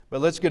But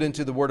let's get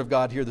into the Word of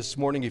God here this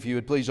morning. If you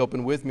would please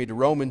open with me to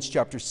Romans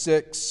chapter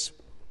 6.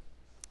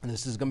 And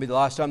this is going to be the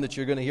last time that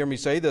you're going to hear me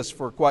say this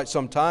for quite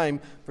some time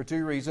for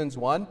two reasons.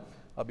 One,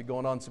 I'll be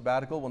going on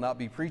sabbatical, will not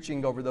be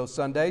preaching over those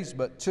Sundays.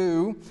 But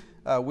two,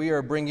 we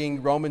are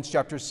bringing Romans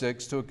chapter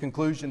 6 to a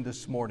conclusion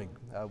this morning.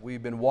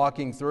 We've been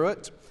walking through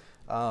it.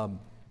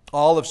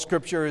 All of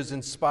Scripture is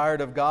inspired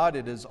of God.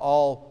 It is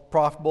all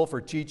profitable for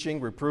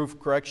teaching, reproof,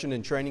 correction,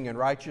 and training in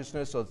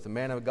righteousness, so that the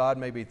man of God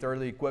may be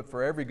thoroughly equipped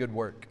for every good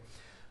work.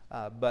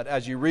 But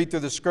as you read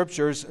through the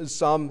Scriptures,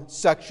 some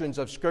sections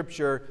of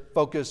Scripture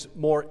focus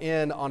more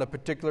in on a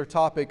particular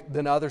topic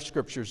than other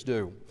Scriptures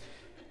do.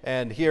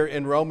 And here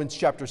in Romans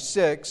chapter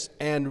 6,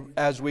 and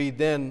as we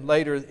then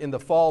later in the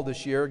fall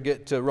this year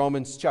get to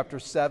Romans chapter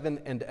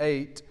 7 and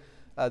 8,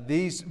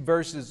 these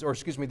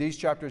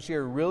chapters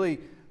here really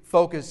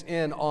focus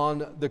in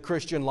on the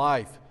Christian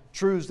life,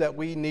 truths that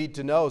we need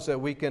to know so that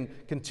we can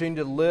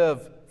continue to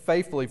live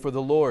faithfully for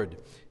the Lord.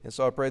 And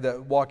so I pray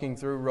that walking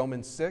through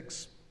Romans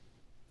 6,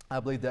 I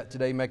believe that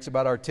today makes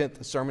about our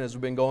 10th sermon as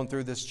we've been going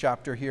through this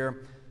chapter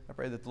here. I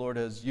pray that the Lord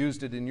has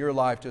used it in your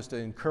life just to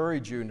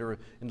encourage you and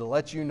to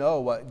let you know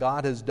what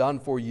God has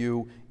done for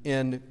you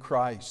in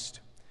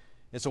Christ.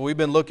 And so we've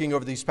been looking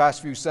over these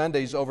past few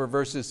Sundays over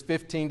verses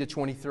 15 to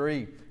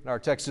 23. And our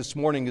text this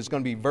morning is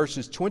going to be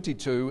verses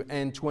 22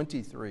 and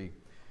 23.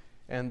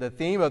 And the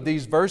theme of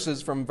these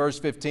verses from verse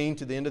 15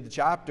 to the end of the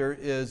chapter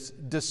is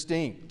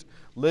distinct.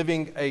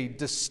 Living a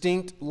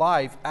distinct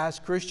life as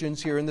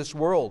Christians here in this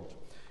world.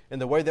 And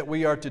the way that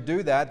we are to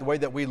do that, the way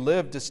that we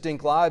live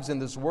distinct lives in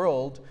this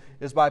world,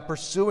 is by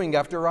pursuing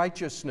after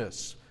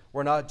righteousness.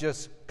 We're not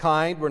just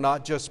kind, we're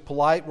not just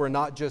polite, we're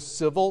not just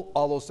civil.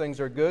 All those things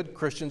are good.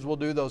 Christians will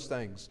do those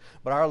things.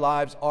 But our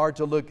lives are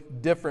to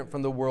look different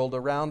from the world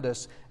around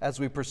us as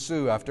we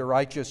pursue after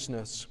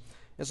righteousness.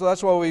 And so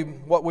that's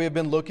what we have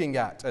been looking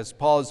at. As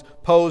Paul has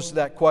posed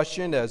that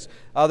question, as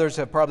others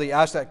have probably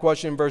asked that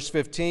question in verse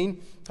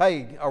 15,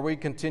 hey, are we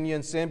continuing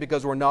in sin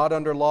because we're not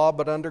under law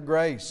but under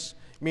grace?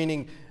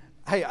 Meaning,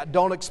 hey,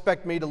 don't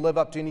expect me to live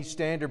up to any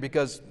standard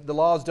because the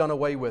law is done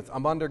away with.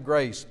 I'm under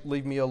grace.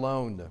 Leave me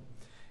alone.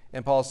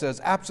 And Paul says,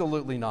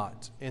 absolutely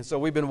not. And so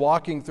we've been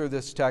walking through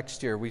this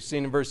text here. We've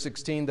seen in verse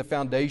 16 the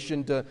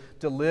foundation to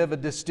live a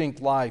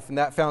distinct life. And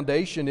that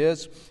foundation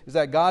is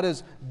that God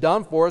has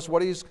done for us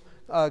what He's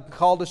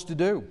called us to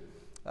do.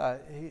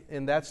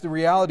 And that's the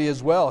reality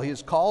as well. He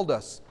has called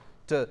us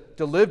to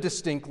live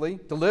distinctly,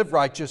 to live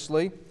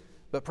righteously.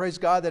 But praise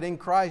God that in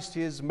Christ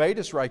He has made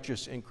us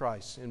righteous in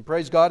Christ. And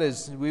praise God,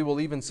 as we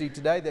will even see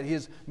today, that He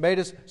has made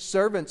us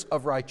servants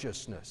of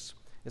righteousness.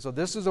 And so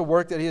this is a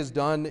work that He has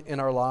done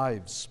in our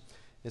lives.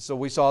 And so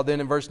we saw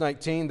then in verse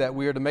 19 that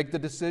we are to make the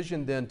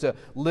decision then to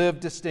live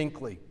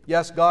distinctly.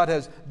 Yes, God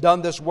has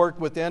done this work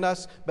within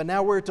us, but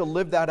now we're to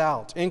live that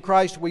out. In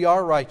Christ we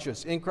are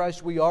righteous. In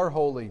Christ we are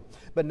holy.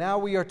 But now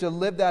we are to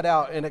live that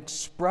out and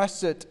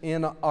express it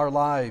in our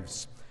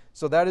lives.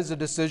 So that is a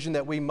decision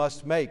that we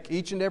must make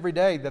each and every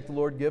day that the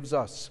Lord gives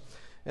us.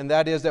 And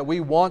that is that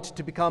we want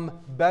to become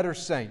better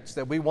saints,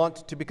 that we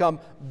want to become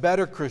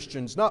better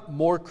Christians, not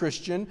more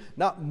Christian,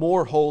 not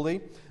more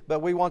holy, but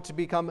we want to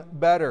become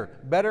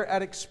better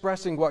at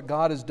expressing what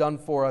God has done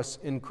for us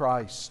in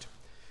Christ.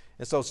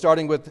 And so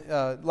starting with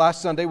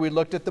last Sunday, we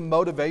looked at the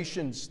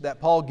motivations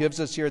that Paul gives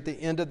us here at the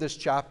end of this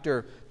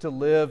chapter to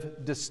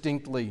live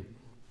distinctly.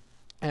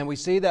 And we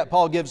see that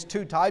Paul gives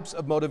two types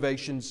of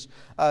motivations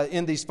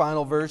in these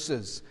final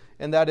verses,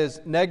 and that is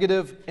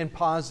negative and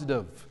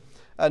positive.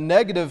 A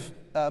negative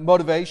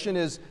motivation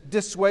is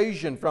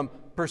dissuasion from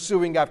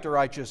pursuing after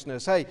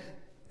righteousness. Hey,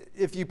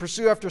 if you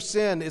pursue after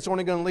sin, it's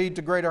only going to lead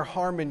to greater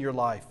harm in your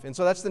life. And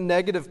so that's the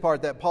negative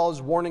part that Paul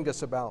is warning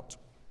us about.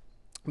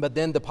 But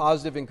then the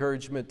positive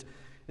encouragement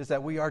is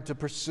that we are to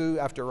pursue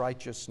after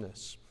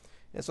righteousness.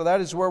 And so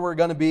that is where we're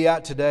going to be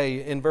at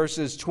today in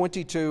verses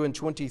 22 and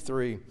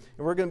 23. And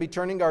we're going to be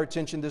turning our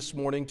attention this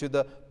morning to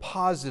the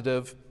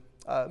positive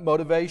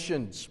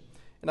motivations.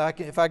 And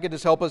if I could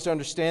just help us to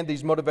understand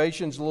these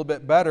motivations a little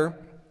bit better.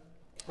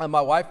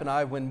 My wife and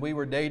I, when we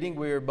were dating,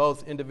 we were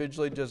both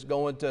individually just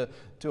going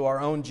to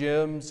our own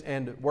gyms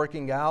and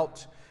working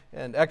out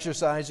and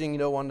exercising,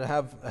 wanting to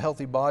have a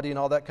healthy body and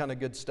all that kind of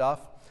good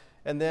stuff.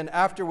 And then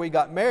after we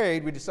got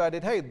married, we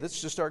decided, hey, let's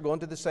just start going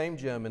to the same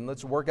gym and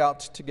let's work out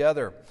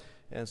together.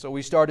 And so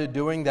we started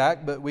doing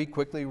that, but we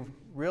quickly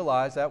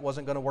realized that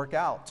wasn't going to work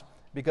out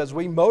because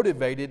we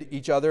motivated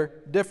each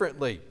other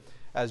differently.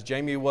 As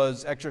Jamie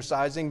was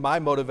exercising, my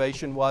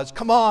motivation was,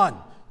 come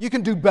on, you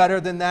can do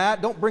better than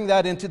that. Don't bring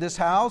that into this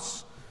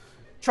house.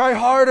 Try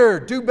harder,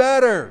 do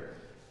better.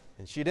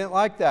 And she didn't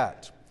like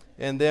that.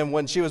 And then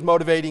when she was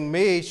motivating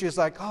me, she was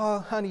like, oh,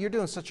 honey, you're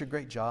doing such a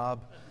great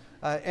job.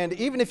 And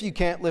even if you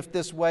can't lift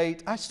this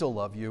weight, I still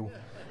love you.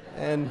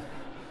 And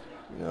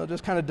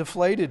just kind of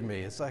deflated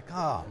me. It's like,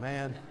 oh,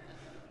 man,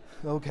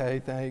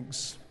 okay,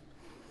 thanks.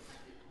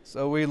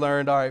 So we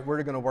learned, all right,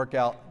 we're going to work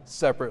out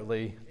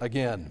separately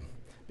again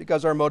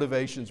because our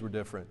motivations were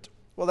different.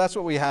 Well, that's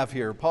what we have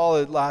here.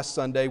 Paul, last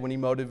Sunday, when he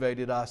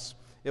motivated us,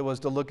 it was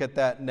to look at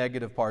that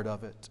negative part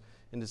of it.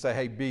 and to say,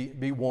 hey,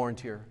 be warned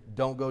here.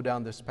 Don't go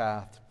down this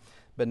path.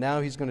 But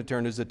now he's going to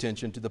turn his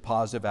attention to the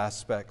positive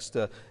aspects,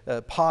 to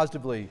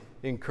positively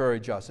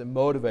encourage us and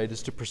motivate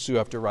us to pursue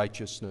after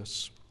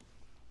righteousness.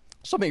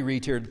 So let me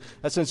read here,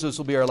 since this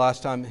will be our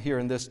last time here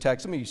in this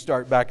text. Let me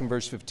start back in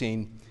verse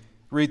 15,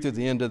 read through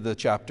the end of the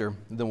chapter,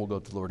 and then we'll go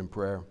to the Lord in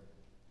prayer.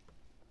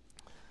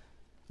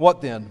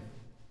 What then?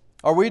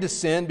 Are we to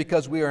sin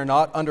because we are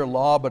not under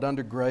law but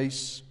under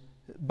grace?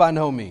 By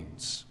no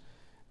means.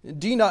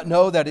 Do you not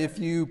know that if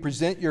you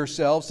present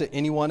yourselves to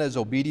anyone as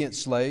obedient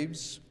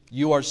slaves,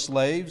 you are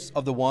slaves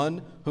of the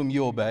one whom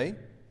you obey,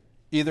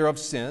 either of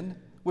sin,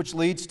 which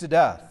leads to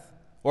death,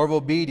 or of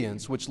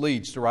obedience, which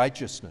leads to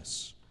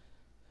righteousness?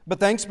 But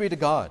thanks be to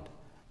God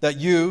that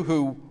you,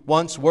 who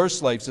once were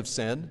slaves of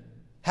sin,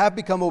 have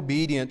become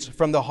obedient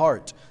from the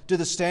heart to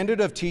the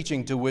standard of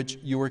teaching to which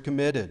you were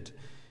committed,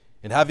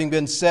 and having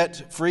been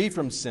set free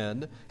from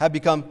sin, have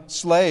become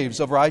slaves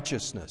of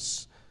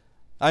righteousness.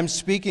 I'm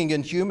speaking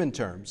in human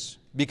terms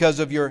because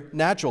of your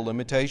natural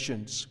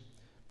limitations.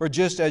 For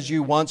just as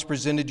you once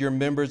presented your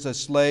members as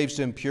slaves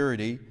to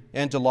impurity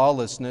and to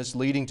lawlessness,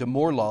 leading to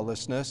more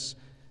lawlessness,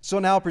 so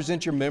now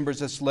present your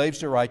members as slaves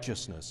to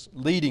righteousness,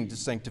 leading to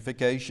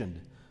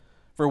sanctification.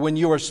 For when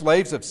you were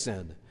slaves of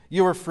sin,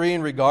 you were free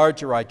in regard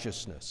to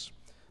righteousness.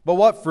 But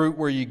what fruit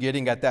were you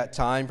getting at that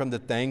time from the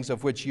things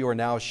of which you are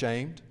now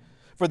ashamed?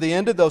 For the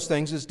end of those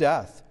things is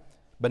death.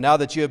 But now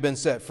that you have been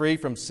set free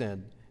from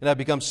sin and have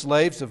become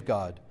slaves of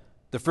God,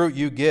 the fruit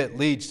you get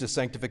leads to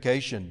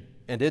sanctification,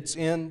 and its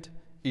end,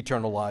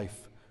 eternal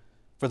life.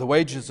 For the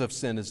wages of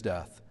sin is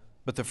death,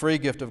 but the free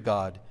gift of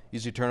God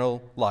is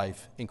eternal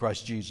life in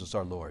Christ Jesus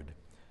our Lord.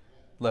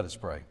 Let us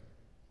pray.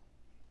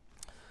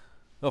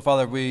 Oh,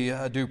 Father, we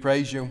do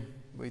praise you.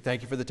 We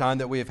thank you for the time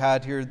that we have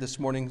had here this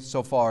morning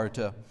so far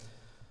to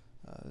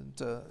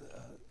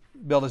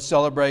be able to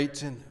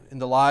celebrate in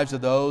the lives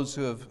of those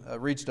who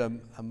have reached a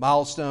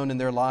milestone in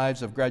their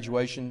lives of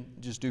graduation.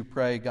 Just do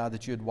pray, God,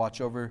 that you would watch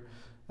over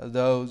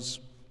those,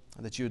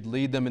 that you would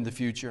lead them in the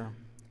future.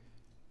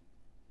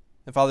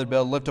 And Father, to be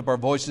able to lift up our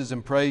voices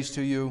in praise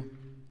to you.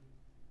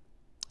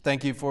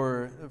 Thank you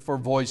for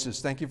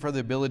voices. Thank you for the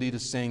ability to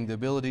sing, the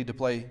ability to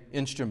play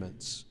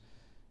instruments.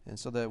 And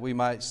so that we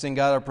might sing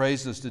out our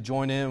praises to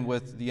join in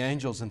with the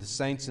angels and the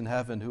saints in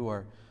heaven who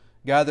are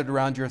gathered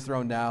around your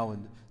throne now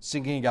and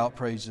singing out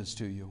praises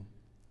to you.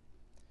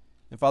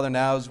 And Father,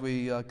 now as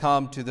we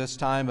come to this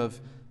time of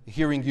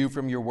hearing you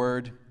from your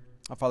word,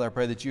 Father, I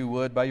pray that you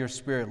would, by your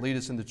Spirit, lead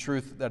us in the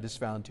truth that is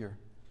found here.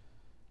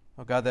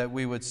 Oh God, that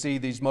we would see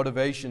these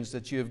motivations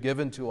that you have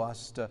given to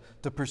us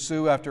to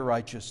pursue after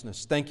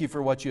righteousness. Thank you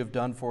for what you have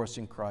done for us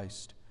in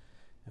Christ.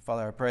 And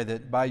Father, I pray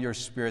that by your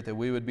Spirit that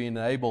we would be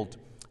enabled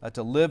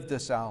to live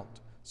this out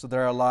so that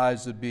our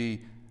lives would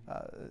be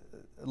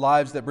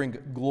lives that bring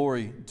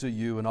glory to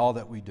you in all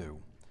that we do.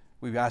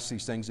 We ask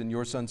these things in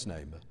your Son's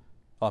name.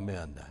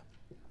 Amen.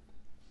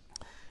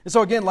 And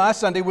so again,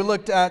 last Sunday we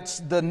looked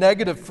at the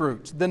negative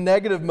fruit, the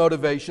negative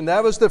motivation.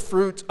 That was the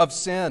fruit of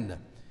sin.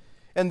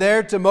 And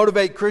there, to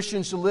motivate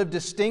Christians to live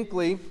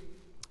distinctly,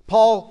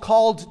 Paul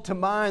called to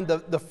mind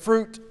the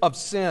fruit of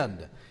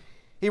sin.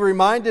 He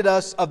reminded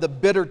us of the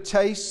bitter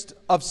taste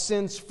of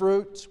sin's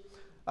fruit.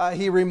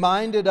 He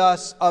reminded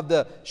us of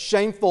the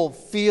shameful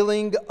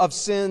feeling of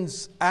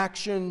sin's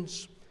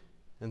actions.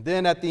 And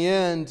then at the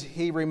end,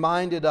 he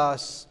reminded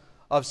us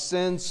of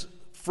sin's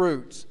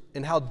fruit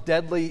and how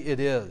deadly it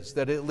is,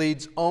 that it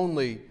leads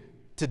only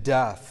to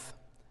death.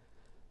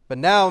 But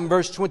now in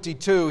verse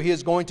 22, he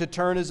is going to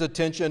turn his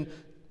attention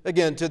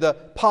again to the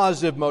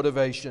positive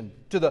motivation,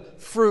 to the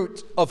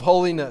fruit of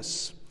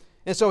holiness.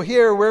 And so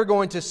here we're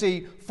going to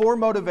see four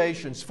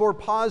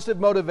positive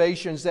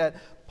motivations that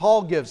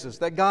Paul gives us,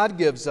 that God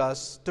gives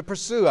us to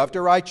pursue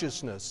after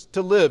righteousness,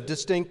 to live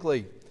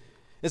distinctly.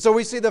 And so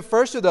we see the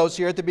first of those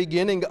here at the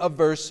beginning of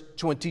verse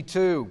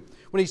 22,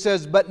 when he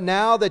says, "But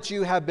now that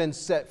you have been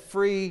set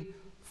free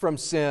from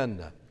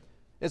sin."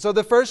 And so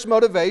the first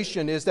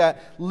motivation is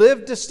that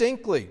live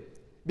distinctly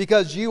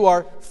because you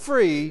are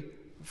free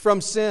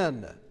from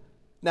sin.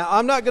 Now,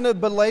 I'm not going to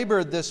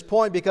belabor this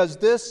point because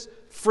this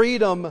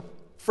freedom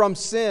from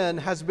sin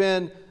has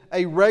been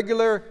a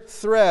regular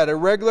thread, a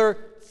regular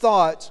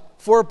thought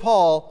for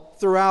Paul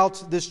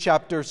throughout this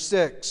chapter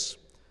 6.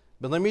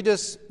 But let me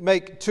just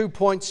make 2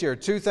 points here,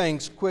 2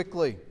 things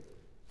quickly.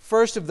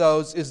 First of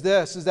those is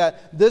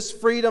that this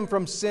freedom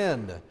from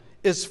sin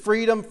is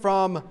freedom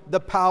from the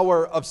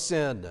power of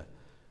sin.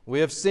 We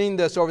have seen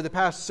this over the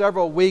past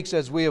several weeks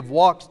as we have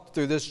walked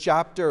through this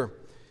chapter.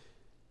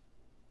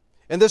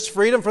 And this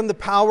freedom from the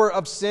power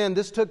of sin,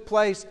 this took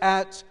place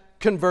at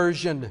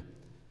conversion.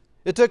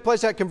 It took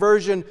place at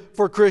conversion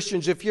for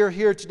Christians. If you're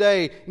here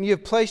today and you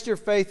have placed your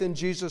faith in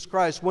Jesus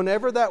Christ,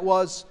 whenever that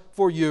was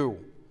for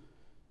you,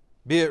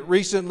 be it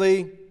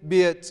recently,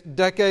 be it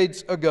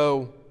decades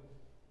ago,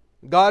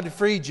 God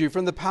freed you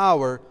from the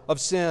power of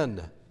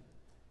sin.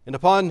 And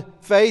upon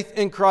faith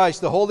in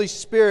Christ, the Holy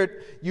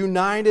Spirit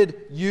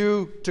united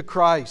you to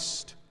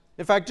Christ.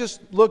 In fact,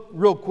 just look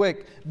real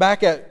quick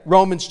back at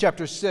Romans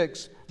chapter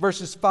 6,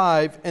 verses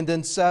 5 and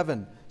then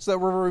 7. so that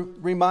we're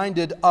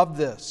reminded of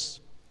this.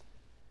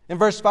 In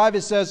verse 5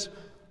 it says,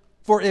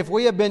 "For if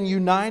we have been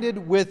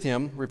united with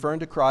Him," referring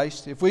to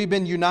Christ, "if we've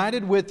been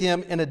united with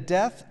Him in a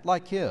death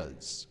like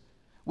His,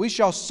 we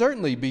shall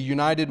certainly be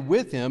united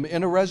with Him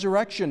in a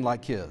resurrection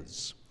like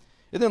His."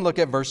 And then look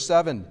at verse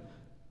 7.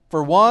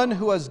 "For one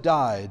who has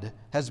died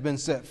has been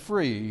set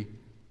free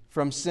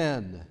from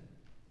sin."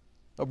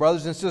 Oh,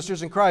 brothers and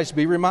sisters in Christ,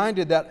 be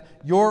reminded that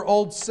your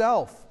old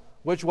self,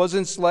 which was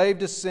enslaved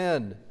to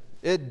sin,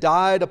 it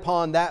died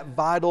upon that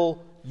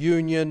vital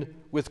union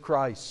with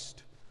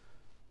Christ.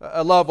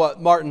 I love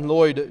what Martin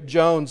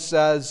Lloyd-Jones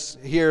says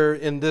here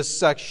in this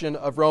section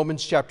of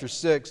Romans chapter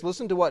 6.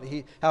 Listen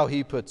to how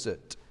he puts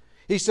it.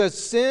 He says,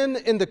 "Sin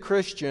in the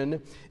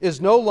Christian is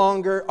no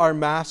longer our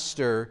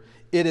master,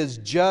 it is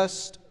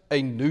just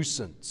a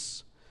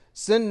nuisance.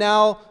 Sin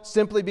now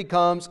simply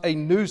becomes a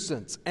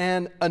nuisance,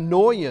 an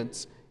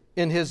annoyance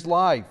in his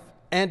life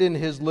and in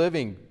his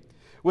living.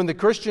 When the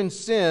Christian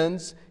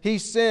sins, he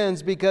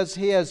sins because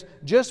he has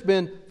just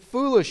been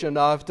foolish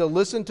enough to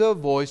listen to a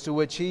voice to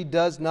which he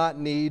does not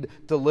need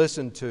to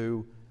listen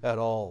to at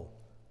all."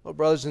 Well,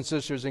 brothers and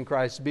sisters in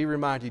Christ, be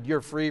reminded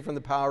you're free from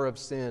the power of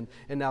sin,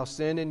 and now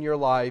sin in your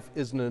life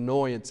is an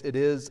annoyance. It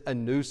is a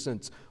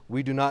nuisance.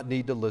 We do not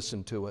need to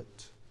listen to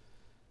it.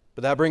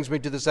 But that brings me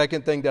to the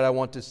second thing that I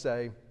want to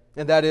say,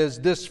 and that is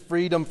this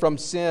freedom from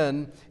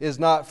sin is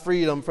not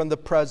freedom from the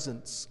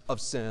presence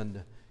of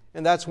sin.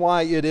 And that's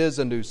why it is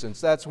a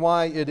nuisance. That's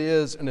why it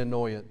is an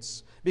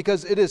annoyance,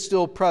 because it is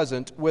still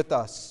present with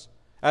us.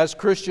 As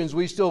Christians,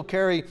 we still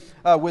carry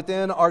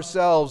within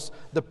ourselves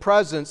the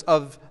presence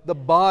of the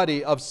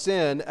body of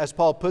sin, as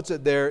Paul puts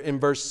it there in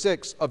verse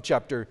 6 of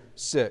chapter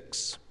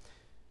 6.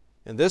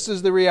 And this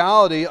is the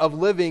reality of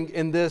living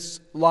in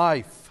this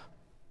life,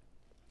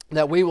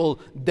 that we will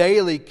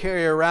daily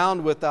carry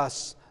around with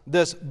us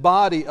this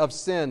body of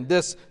sin,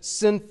 this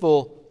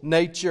sinful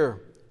nature.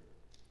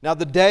 Now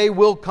the day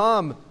will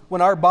come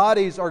when our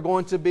bodies are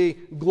going to be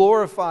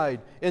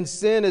glorified and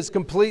sin is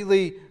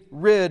completely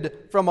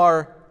rid from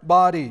our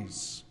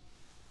bodies.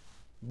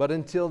 But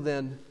until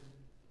then,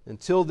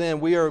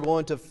 we are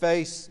going to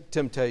face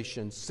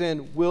temptation.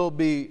 Sin will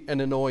be an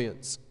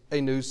annoyance,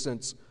 a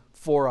nuisance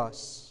for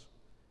us.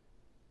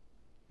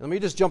 Let me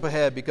just jump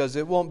ahead, because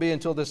it won't be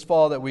until this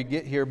fall that we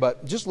get here,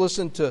 but just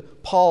listen to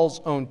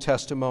Paul's own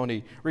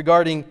testimony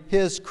regarding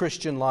his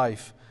Christian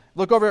life.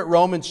 Look over at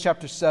Romans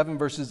chapter 7,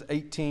 verses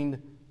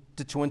 18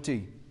 to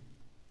 20.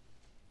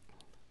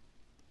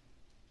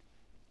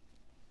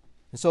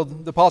 And so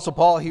the Apostle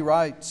Paul, he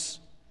writes,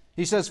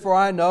 he says, "For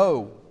I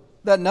know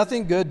that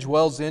nothing good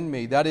dwells in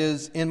me, that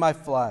is, in my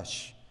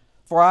flesh.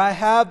 For I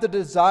have the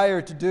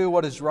desire to do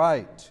what is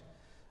right,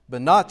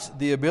 but not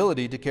the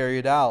ability to carry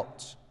it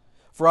out.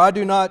 For I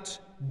do not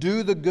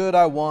do the good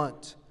I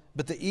want,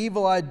 but the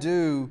evil I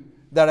do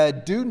that I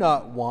do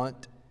not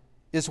want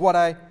is what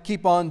I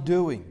keep on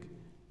doing.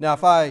 Now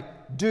if I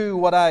do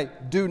what I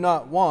do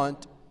not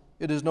want,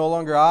 it is no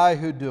longer I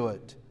who do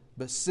it,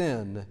 but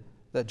sin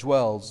that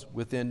dwells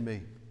within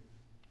me."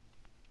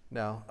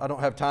 Now, I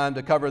don't have time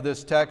to cover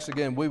this text.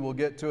 Again, we will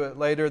get to it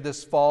later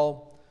this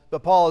fall.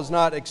 But Paul is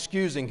not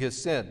excusing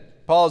his sin.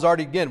 Paul is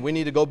already, again, we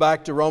need to go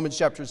back to Romans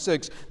chapter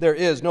 6. There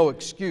is no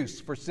excuse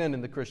for sin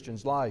in the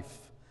Christian's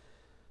life.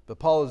 But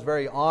Paul is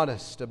very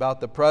honest about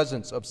the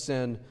presence of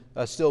sin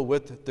still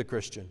with the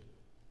Christian.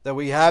 That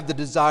we have the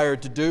desire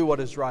to do what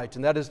is right,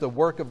 and that is the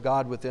work of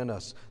God within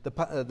us.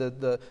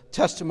 The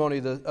testimony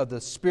of the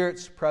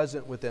Spirit's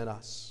present within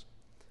us.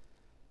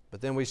 But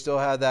then we still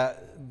have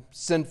that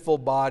sinful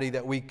body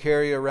that we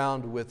carry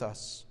around with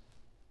us,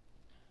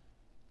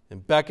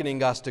 and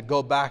beckoning us to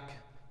go back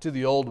to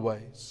the old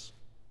ways.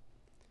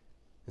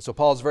 And so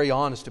Paul's very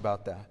honest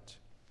about that.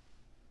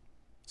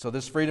 So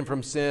this freedom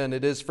from sin,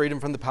 it is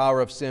freedom from the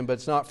power of sin, but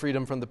it's not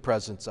freedom from the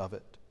presence of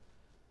it.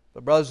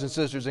 But brothers and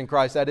sisters in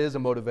Christ, that is a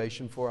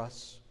motivation for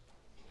us.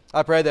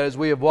 I pray that as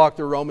we have walked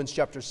through Romans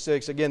chapter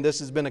 6, again, this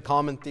has been a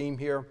common theme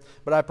here,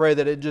 but I pray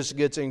that it just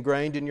gets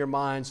ingrained in your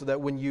mind so that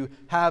when you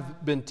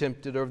have been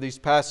tempted over these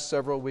past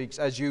several weeks,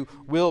 as you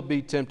will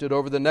be tempted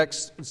over the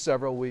next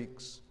several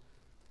weeks,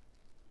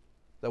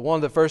 that one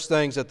of the first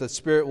things that the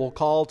Spirit will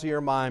call to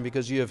your mind,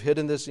 because you have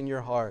hidden this in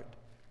your heart,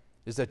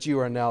 is that you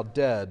are now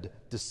dead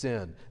to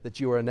sin, that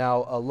you are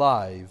now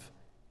alive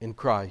in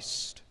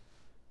Christ.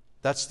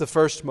 That's the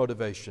first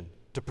motivation,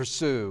 to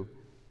pursue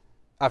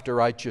after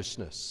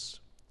righteousness.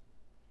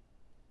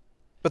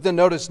 But then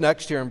notice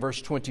next here in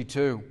verse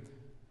 22,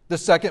 the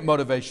second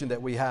motivation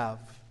that we have.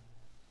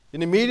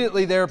 And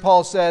immediately there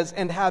Paul says,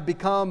 "and have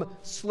become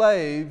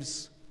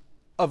slaves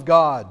of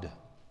God."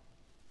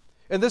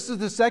 And this is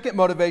the second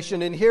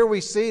motivation, and here we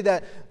see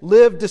that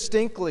live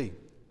distinctly,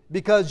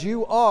 because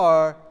you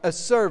are a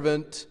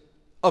servant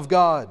of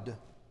God.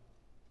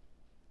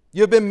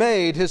 You have been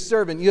made His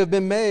servant. You have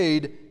been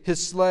made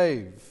His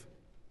slave.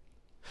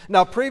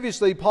 Now,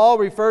 previously, Paul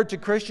referred to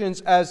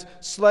Christians as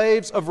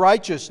slaves of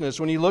righteousness.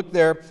 When you look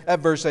there at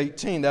verse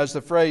 18, that's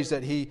the phrase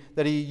that he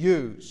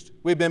used.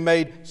 We've been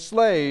made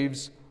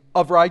slaves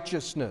of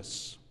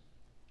righteousness.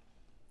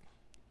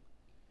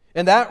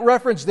 And that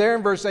reference there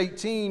in verse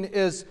 18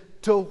 is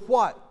to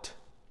what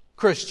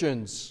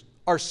Christians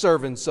are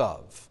servants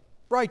of?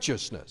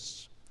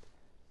 Righteousness.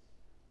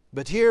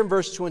 But here in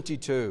verse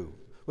 22,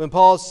 when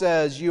Paul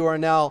says you are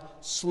now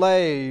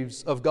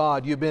slaves of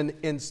God, you've been,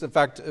 in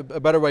fact, a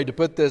better way to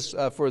put this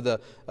for the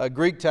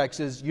Greek text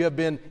is you have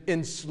been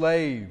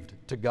enslaved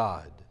to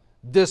God.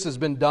 This has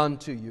been done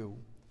to you.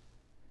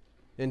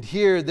 And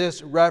here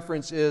this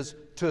reference is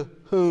to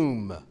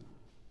whom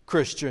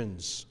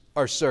Christians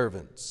are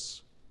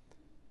servants.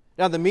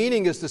 Now the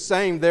meaning is the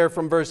same there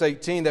from verse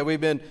 18, that we've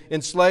been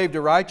enslaved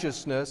to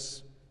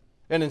righteousness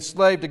and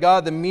enslaved to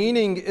God. The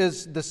meaning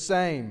is the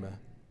same.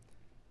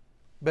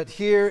 But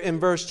here in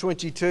verse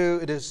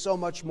 22, it is so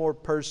much more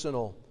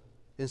personal,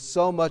 it's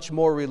so much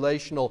more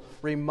relational,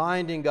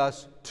 reminding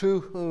us to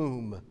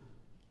whom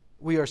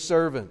we are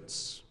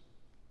servants.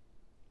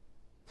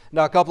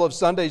 Now, a couple of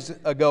Sundays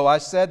ago, I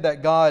said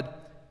that God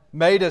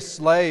made us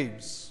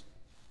slaves,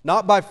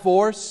 not by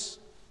force,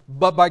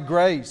 but by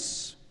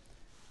grace.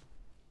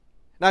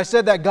 And I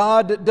said that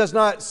God does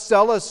not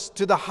sell us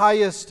to the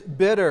highest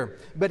bidder,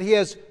 but He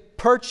has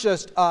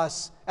purchased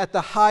us at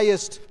the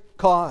highest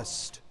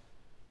cost.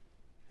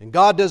 And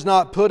God does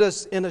not put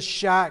us in a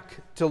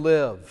shack to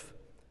live,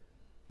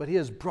 but He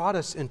has brought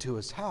us into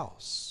His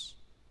house.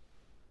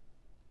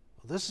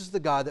 Well, this is the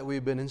God that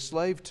we've been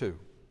enslaved to,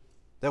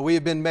 that we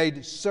have been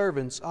made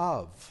servants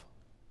of.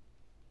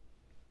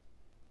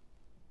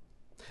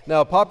 Now,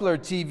 a popular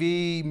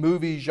TV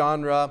movie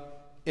genre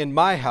in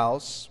my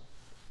house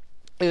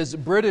is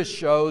British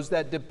shows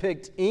that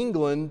depict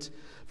England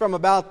from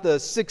about the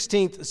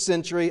 16th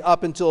century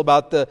up until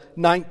about the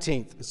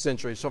 19th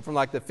century. So from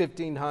like the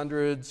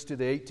 1500s to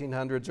the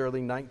 1800s,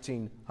 early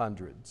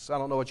 1900s. I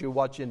don't know what you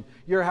watch in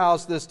your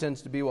house. This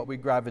tends to be what we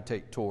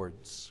gravitate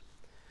towards.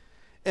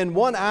 And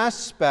one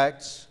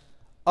aspect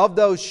of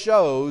those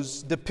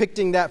shows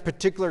depicting that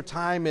particular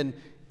time in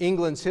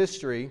England's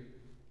history,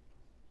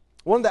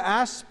 one of the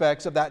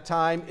aspects of that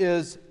time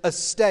is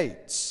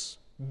estates,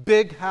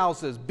 big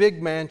houses,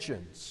 big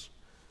mansions,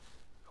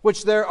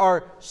 which there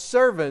are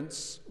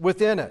servants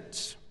within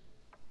it.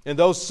 And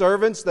those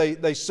servants,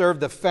 they serve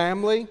the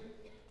family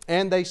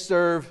and they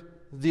serve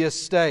the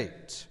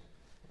estate.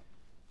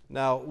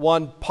 Now,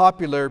 one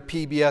popular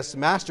PBS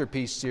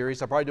masterpiece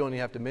series, I probably don't even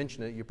have to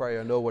mention it, you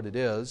probably know what it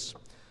is,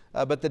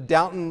 but the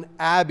Downton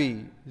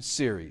Abbey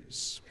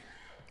series.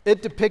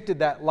 It depicted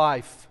that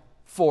life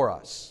for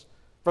us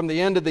from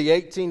the end of the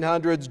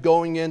 1800s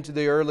going into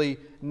the early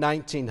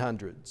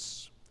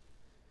 1900s.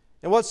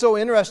 And what's so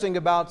interesting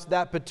about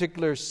that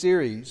particular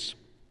series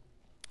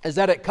is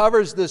that it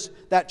covers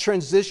that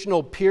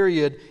transitional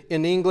period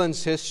in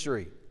England's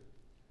history.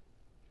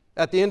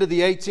 At the end of the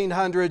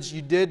 1800s,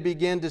 you did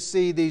begin to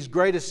see these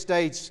great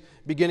estates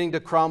beginning to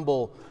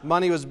crumble.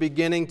 Money was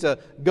beginning to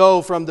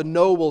go from the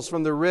nobles,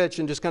 from the rich,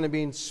 and just kind of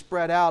being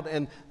spread out.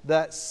 And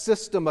that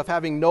system of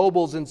having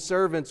nobles and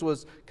servants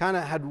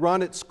had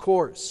run its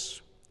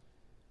course.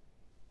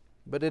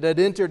 But it had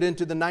entered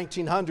into the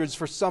 1900s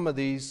for some of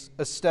these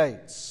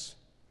estates.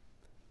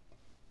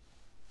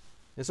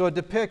 And so it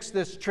depicts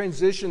this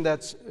transition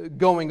that's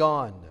going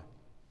on.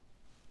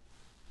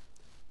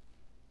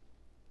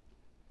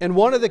 And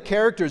one of the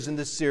characters in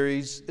this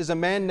series is a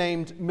man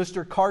named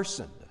Mr.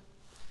 Carson.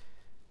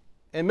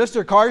 And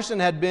Mr. Carson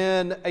had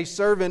been a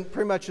servant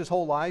pretty much his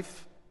whole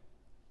life.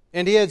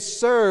 And he had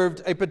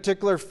served a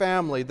particular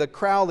family, the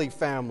Crowley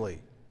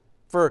family,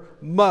 for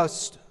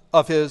most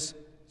of his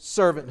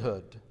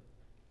servanthood.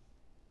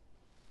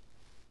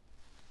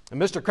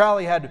 And Mr.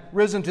 Crowley had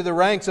risen to the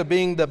ranks of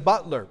being the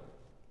butler,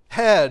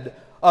 head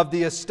of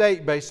the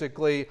estate,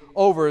 basically,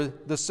 over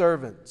the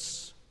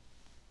servants.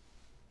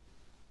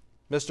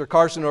 Mr.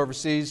 Carson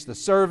oversees the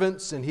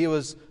servants, and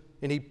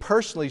he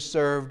personally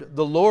served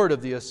the lord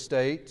of the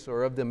estate,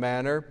 or of the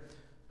manor,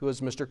 who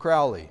was Mr.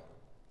 Crowley.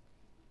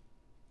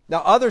 Now,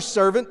 other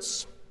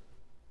servants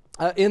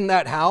in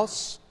that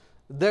house,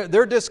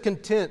 they're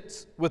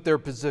discontent with their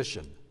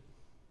position.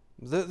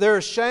 They're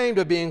ashamed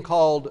of being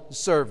called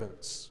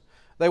servants.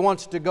 They want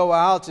to go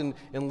out and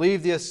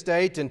leave the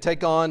estate and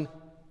take on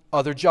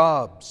other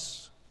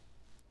jobs.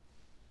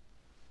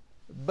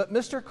 But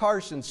Mr.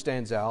 Carson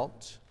stands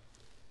out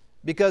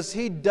because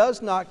he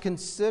does not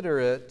consider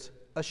it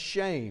a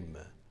shame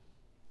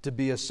to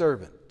be a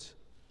servant.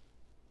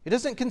 He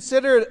doesn't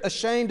consider it a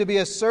shame to be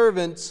a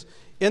servant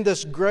in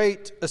this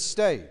great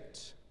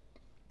estate.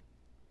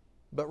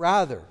 But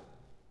rather,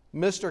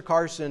 Mr.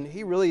 Carson,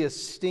 he really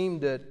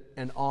esteemed it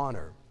an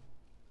honor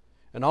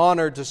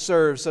to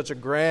serve such a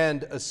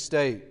grand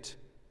estate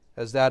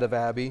as that of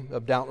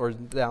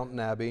Downton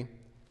Abbey,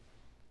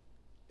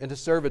 and to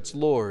serve its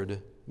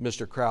lord,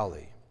 Mr.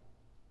 Crowley.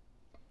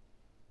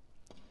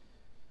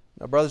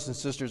 Now, brothers and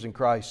sisters in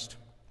Christ,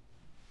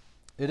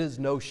 it is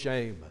no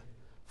shame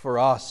for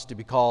us to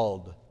be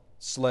called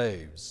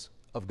slaves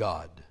of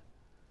God.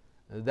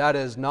 That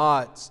is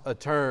not a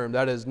term,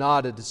 that is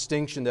not a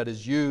distinction that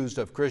is used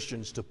of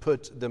Christians to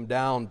put them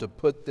down, to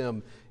put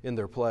them in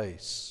their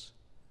place.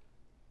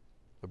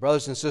 But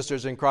brothers and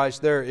sisters in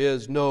Christ, there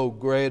is no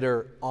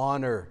greater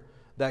honor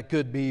that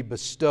could be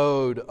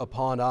bestowed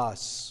upon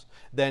us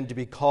than to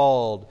be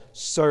called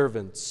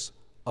servants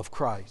of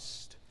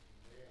Christ.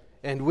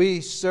 And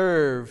we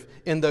serve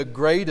in the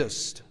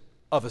greatest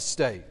of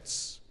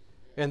estates,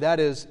 and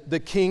that is the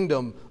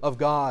kingdom of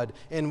God.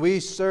 And we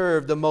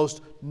serve the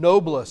most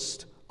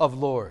noblest of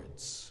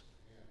lords,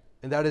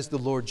 and that is the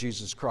Lord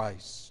Jesus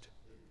Christ.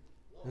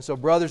 And so,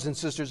 brothers and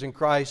sisters in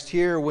Christ,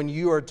 here when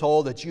you are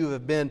told that you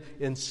have been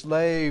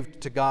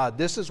enslaved to God,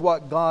 this is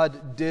what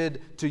God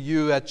did to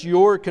you at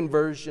your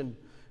conversion.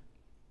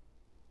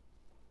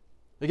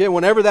 Again,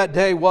 whenever that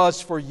day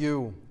was for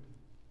you,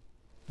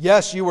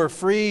 yes, you were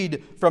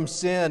freed from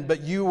sin,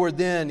 but you were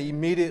then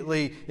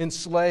immediately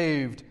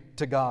enslaved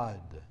to God.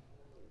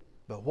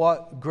 But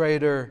what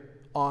greater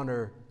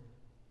honor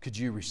could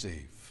you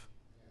receive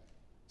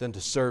than to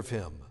serve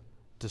Him,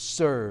 to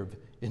serve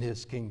in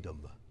His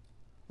kingdom?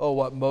 Oh,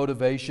 what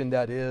motivation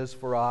that is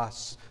for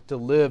us to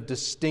live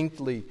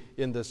distinctly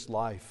in this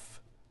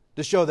life,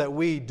 to show that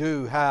we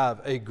do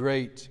have a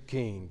great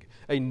King,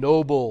 a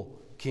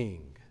noble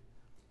King.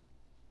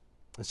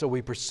 And so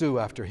we pursue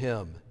after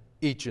Him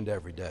each and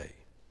every day.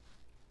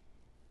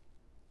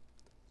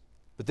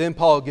 But then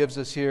Paul gives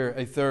us here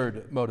a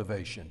third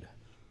motivation.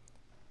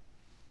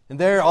 And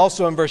there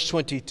also in verse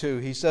 22,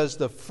 he says,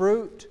 the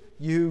fruit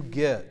you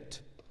get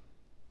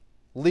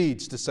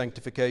leads to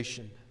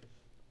sanctification.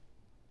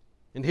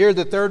 And here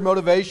the third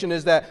motivation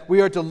is that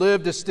we are to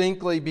live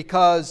distinctly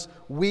because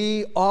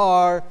we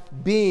are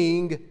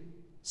being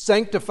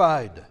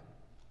sanctified.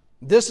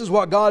 This is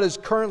what God is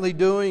currently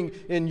doing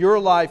in your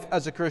life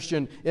as a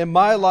Christian, in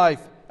my life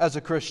as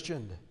a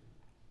Christian.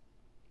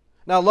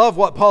 Now, I love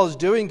what Paul is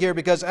doing here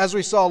because as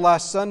we saw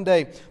last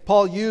Sunday,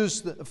 Paul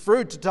used the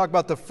fruit to talk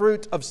about the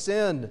fruit of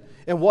sin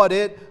and what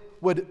it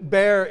would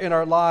bear in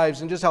our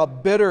lives and just how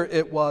bitter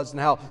it was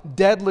and how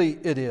deadly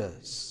it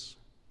is.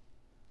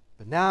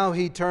 But now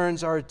he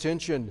turns our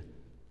attention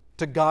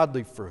to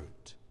godly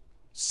fruit,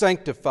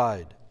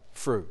 sanctified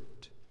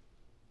fruit.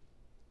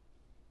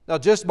 Now,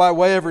 just by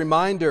way of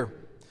reminder,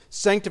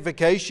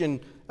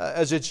 sanctification,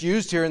 as it's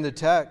used here in the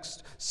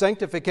text,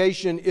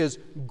 sanctification is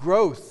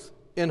growth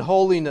in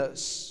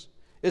holiness.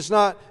 It's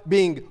not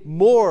being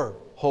more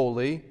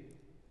holy,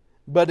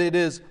 but it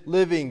is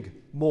living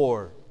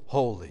more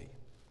holy.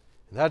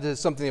 And that is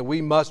something that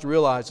we must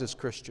realize as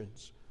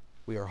Christians.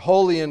 We are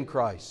holy in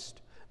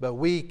Christ, but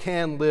we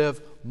can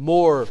live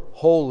more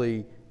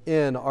holy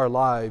in our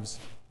lives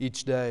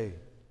each day.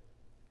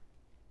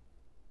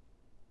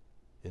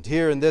 And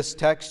here in this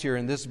text here,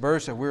 in this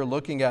verse that we're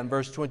looking at in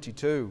verse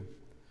 22,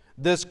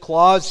 this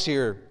clause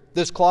here,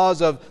 this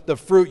clause of the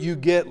fruit you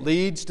get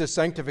leads to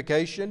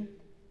sanctification,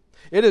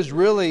 it is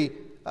really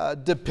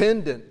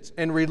dependent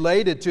and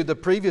related to the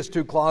previous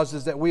two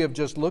clauses that we have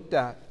just looked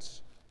at.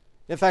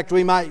 In fact,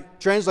 we might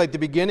translate the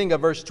beginning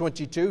of verse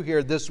 22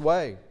 here this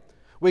way.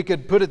 We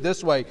could put it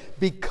this way: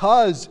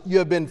 because you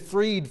have been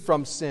freed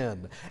from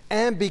sin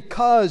and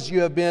because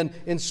you have been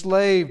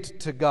enslaved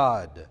to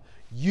God,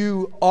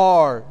 you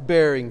are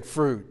bearing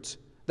fruit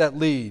that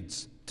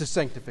leads to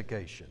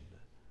sanctification.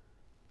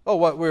 Oh,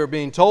 what we're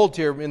being told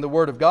here in the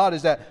Word of God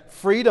is that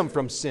freedom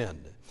from sin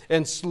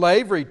and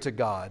slavery to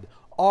God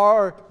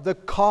are the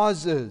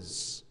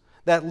causes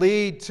that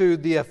lead to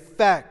the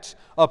effect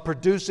of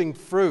producing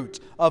fruit,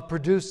 of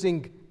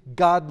producing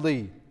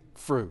godly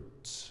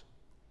fruit.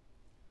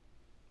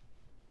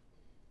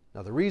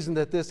 Now, the reason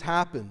that this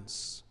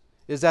happens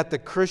is that the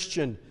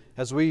Christian,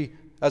 as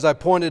I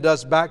pointed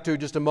us back to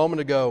just a moment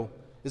ago,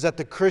 is that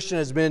the Christian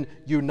has been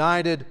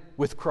united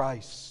with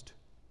Christ.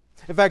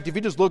 In fact, if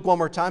you just look one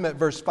more time at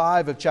verse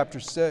 5 of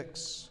chapter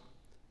 6,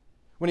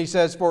 when he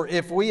says, "For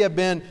if we have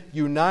been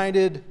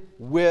united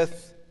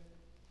with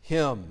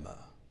Him."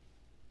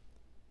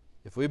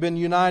 If we've been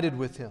united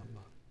with Him.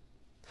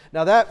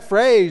 Now that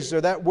phrase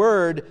or that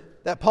word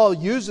that Paul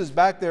uses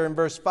back there in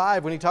verse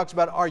 5 when he talks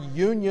about our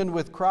union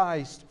with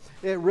Christ,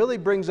 it really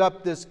brings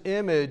up this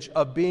image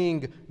of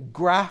being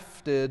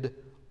grafted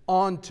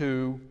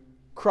onto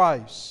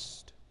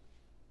Christ.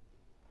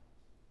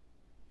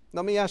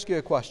 Let me ask you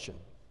a question.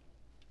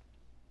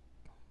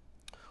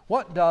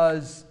 What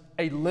does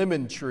a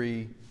lemon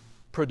tree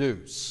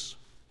produce?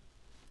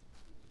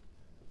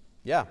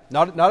 Yeah,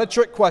 not a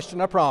trick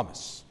question, I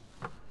promise.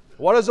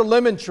 What does a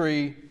lemon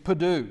tree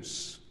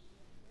produce?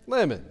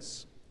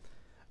 Lemons.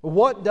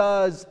 What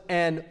does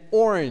an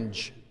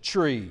orange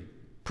tree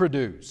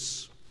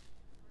produce?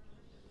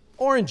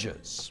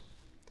 Oranges.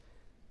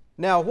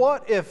 Now,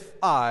 what if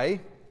I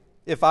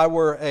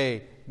were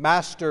a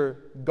master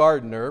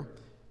gardener,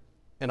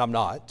 and I'm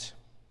not,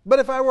 but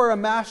if I were a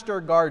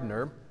master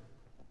gardener,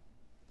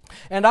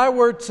 and I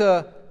were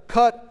to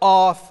cut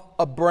off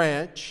a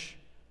branch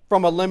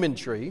from a lemon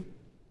tree,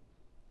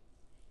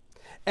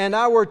 and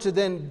I were to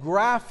then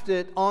graft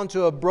it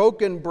onto a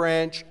broken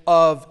branch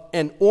of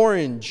an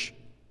orange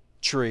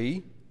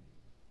tree,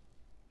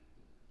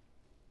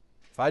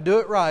 if I do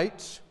it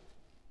right,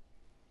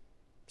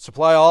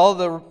 supply all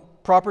the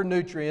proper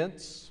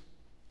nutrients,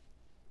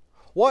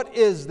 what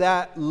is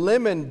that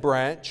lemon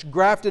branch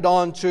grafted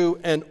onto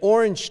an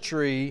orange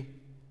tree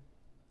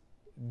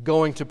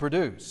going to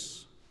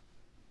produce?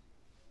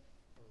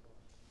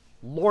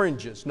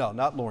 Oranges. No,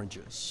 not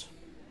oranges.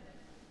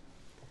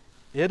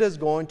 It is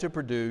going to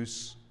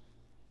produce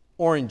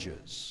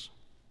oranges.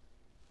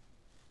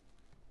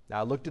 Now,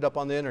 I looked it up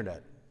on the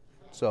internet.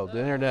 So the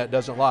internet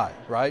doesn't lie,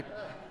 right?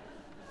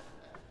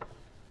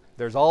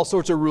 There's all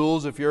sorts of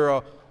rules. If you're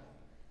a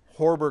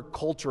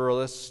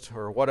horticulturalist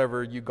or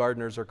whatever you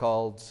gardeners are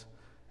called,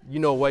 you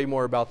know way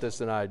more about this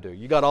than I do.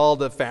 You got all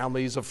the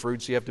families of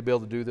fruits you have to be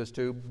able to do this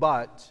to,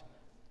 but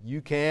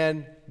you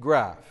can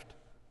graft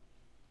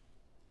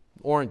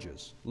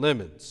oranges,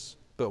 lemons,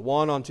 put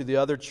one onto the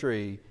other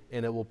tree,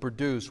 and it will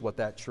produce what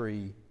that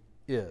tree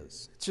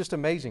is. It's just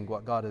amazing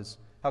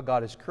how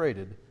God has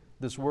created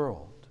this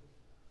world.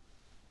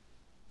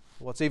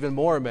 What's even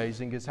more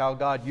amazing is how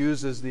God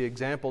uses the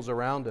examples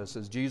around us.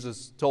 As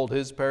Jesus told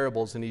His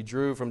parables and He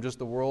drew from just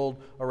the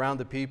world around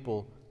the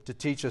people to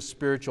teach a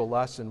spiritual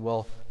lesson.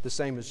 Well, the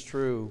same is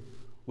true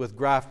with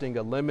grafting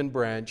a lemon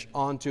branch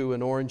onto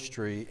an orange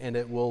tree, and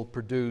it will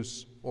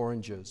produce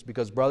oranges.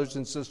 Because, brothers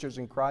and sisters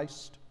in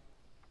Christ,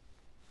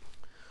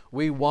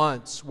 we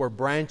once were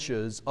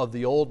branches of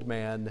the old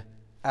man,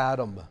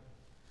 Adam.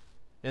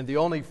 And the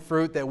only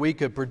fruit that we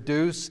could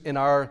produce in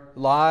our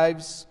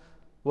lives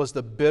was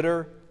the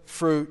bitter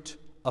fruit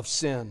of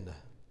sin.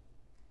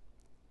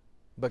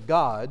 But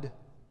God,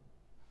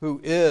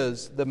 who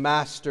is the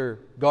master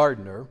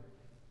gardener,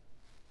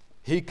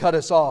 He cut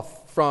us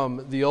off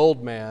from the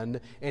old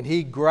man and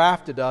He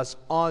grafted us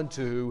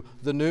onto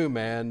the new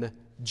man,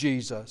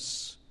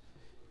 Jesus.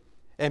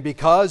 And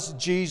because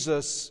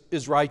Jesus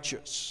is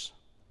righteous,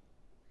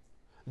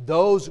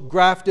 those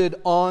grafted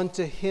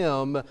onto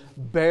Him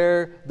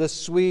bear the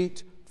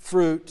sweet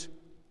fruit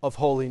of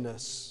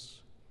holiness.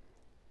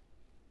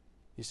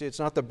 You see, it's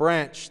not the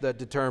branch that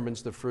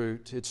determines the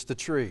fruit, it's the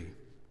tree.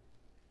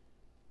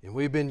 And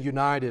we've been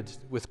united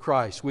with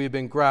Christ. We've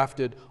been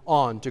grafted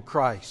on to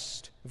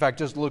Christ. In fact,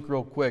 just look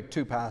real quick,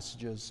 2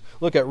 passages.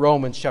 Look at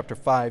Romans chapter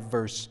 5,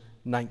 verse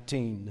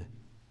 19.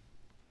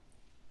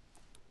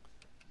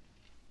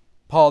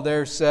 Paul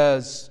there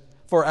says,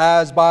 "For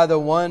as by the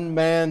one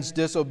man's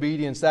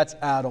disobedience," that's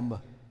Adam,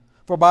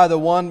 "for by the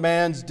one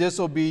man's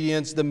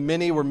disobedience the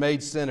many were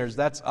made sinners,"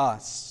 that's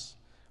us.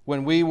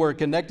 When we were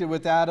connected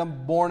with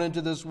Adam, born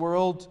into this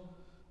world,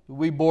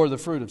 we bore the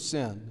fruit of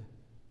sin.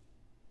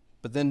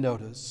 But then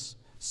notice,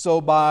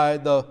 "so by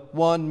the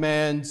one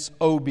man's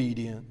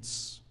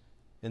obedience,"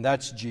 and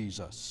that's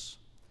Jesus,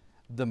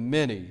 "the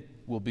many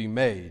will be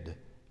made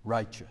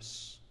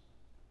righteous."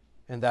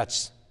 And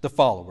that's the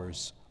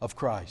followers of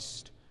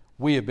Christ.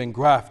 We have been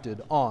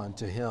grafted on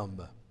to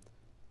Him.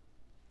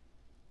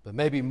 But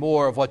maybe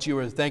more of what you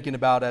were thinking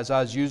about as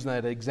I was using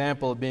that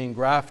example of being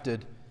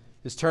grafted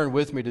is turn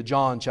with me to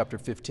John chapter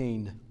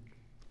 15.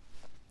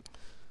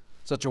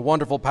 Such a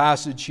wonderful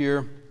passage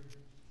here.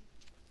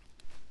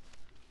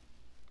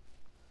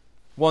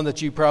 One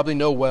that you probably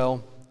know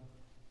well.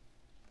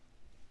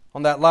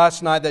 On that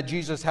last night that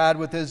Jesus had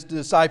with His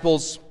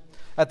disciples,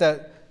 at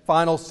that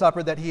final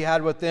supper that He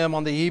had with them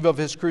on the eve of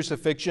His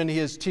crucifixion, He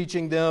is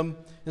teaching them,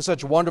 and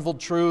such wonderful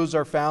truths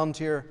are found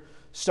here,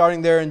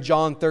 starting there in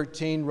John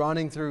 13,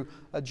 running through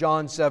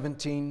John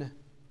 17.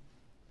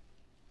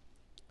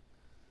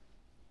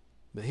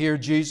 But here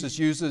Jesus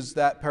uses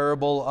that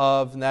parable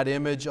of, and that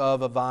image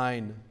of a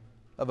vine,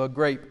 of a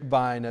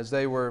grapevine, as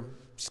they were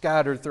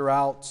scattered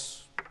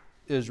throughout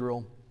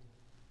Israel.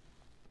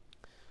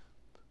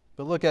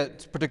 But look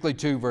at particularly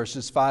 2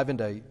 verses, 5 and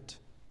 8.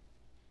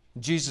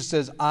 Jesus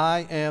says,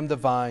 "I am the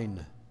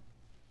vine,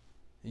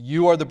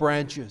 you are the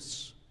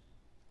branches.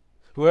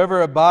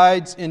 Whoever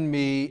abides in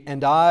me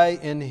and I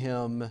in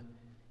him,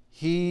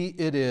 he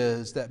it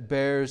is that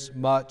bears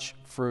much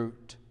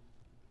fruit.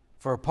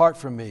 For apart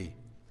from me,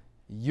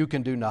 you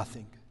can do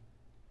nothing."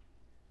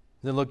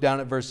 Then look down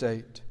at verse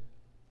 8.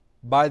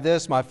 "By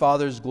this my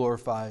Father is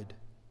glorified,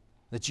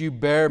 that you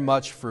bear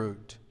much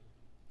fruit,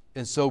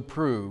 and so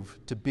prove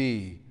to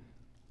be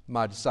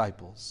my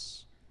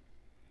disciples."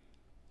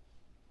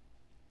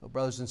 Well,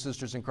 brothers and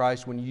sisters in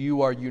Christ, when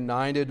you are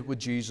united with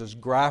Jesus,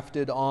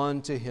 grafted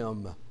onto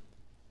Him,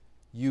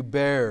 you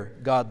bear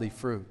godly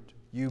fruit.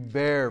 You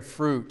bear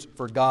fruit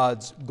for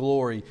God's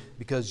glory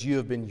because you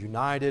have been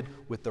united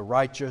with the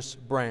righteous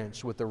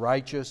branch, with the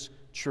righteous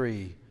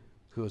tree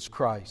who is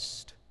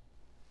Christ.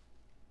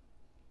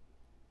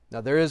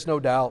 Now, there is no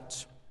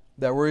doubt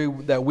that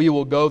we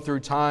will go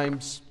through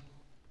times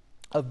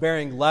of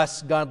bearing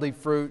less godly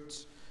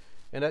fruit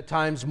and at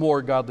times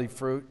more godly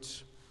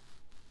fruit.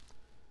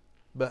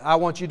 But I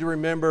want you to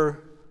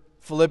remember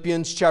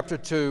Philippians chapter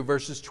 2,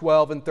 verses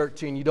 12 and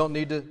 13. You don't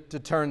need to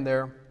turn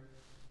there.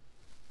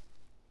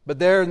 But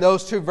there in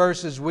those 2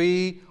 verses,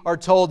 we are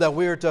told that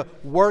we are to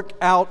work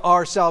out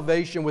our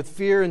salvation with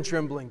fear and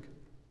trembling.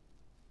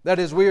 That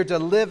is, we are to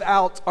live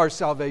out our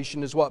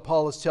salvation, is what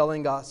Paul is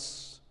telling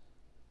us.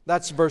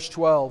 That's verse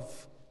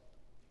 12.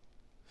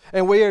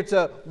 And we are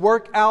to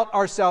work out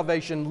our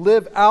salvation,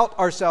 live out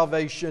our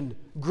salvation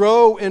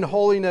grow in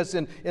holiness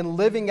and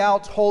living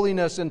out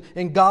holiness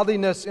and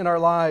godliness in our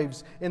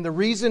lives. And the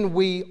reason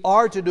we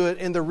are to do it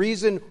and the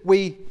reason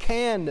we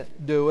can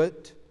do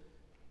it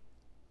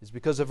is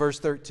because of verse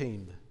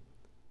 13.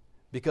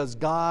 Because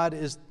God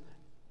is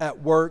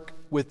at work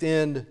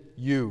within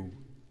you.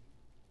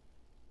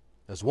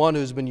 As one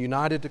who's been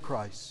united to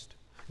Christ,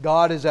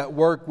 God is at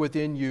work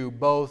within you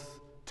both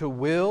to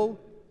will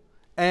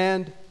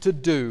and to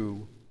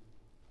do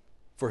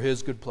for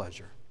His good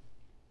pleasure.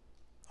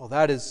 Oh,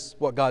 that is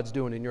what God's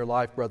doing in your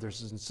life,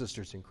 brothers and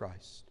sisters in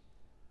Christ.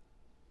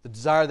 The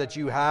desire that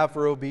you have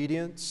for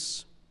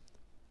obedience,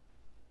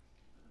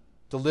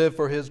 to live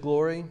for His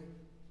glory,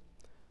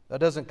 that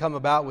doesn't come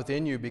about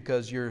within you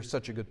because you're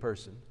such a good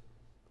person.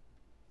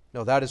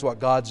 No, that is what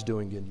God's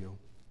doing in you.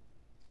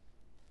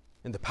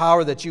 And the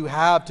power that you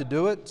have to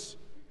do it,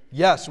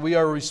 yes, we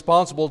are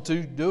responsible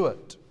to do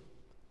it.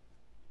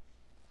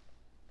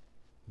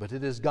 But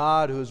it is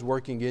God who is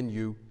working in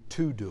you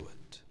to do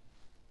it.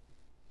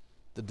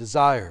 The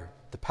desire,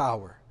 the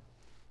power,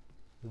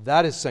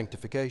 that is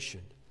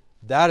sanctification.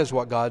 That is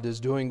what God is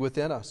doing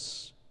within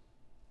us.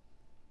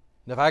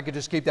 And if I could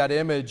just keep that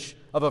image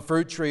of a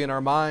fruit tree in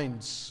our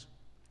minds,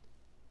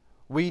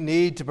 we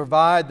need to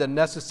provide the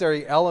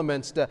necessary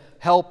elements to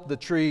help the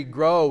tree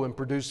grow and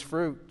produce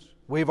fruit.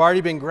 We've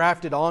already been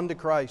grafted onto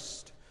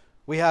Christ.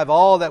 We have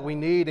all that we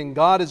need, and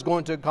God is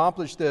going to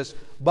accomplish this,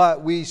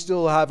 but we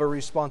still have a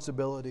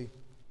responsibility.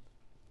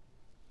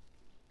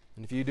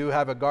 And if you do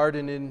have a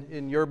garden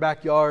in your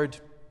backyard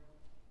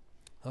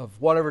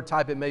of whatever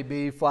type it may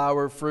be,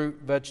 flower,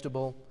 fruit,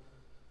 vegetable,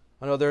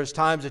 I know there's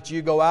times that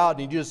you go out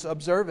and you just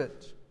observe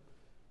it.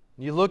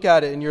 You look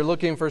at it and you're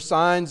looking for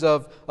signs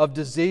of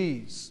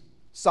disease,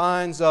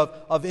 signs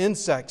of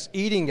insects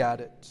eating at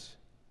it.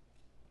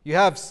 You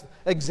have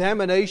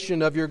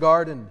examination of your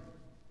garden.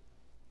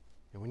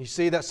 And when you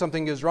see that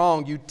something is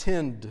wrong, you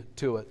tend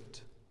to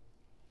it.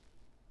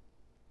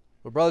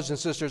 Well, brothers and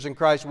sisters in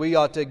Christ, we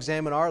ought to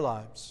examine our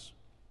lives.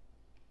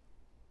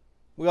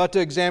 We ought to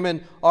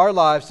examine our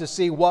lives to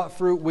see what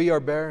fruit we are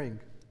bearing.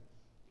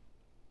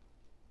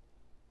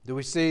 Do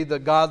we see the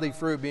godly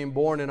fruit being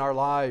born in our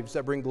lives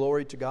that bring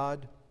glory to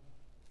God?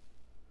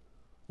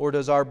 Or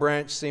does our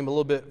branch seem a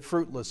little bit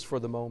fruitless for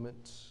the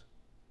moment?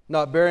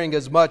 Not bearing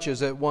as much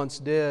as it once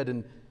did,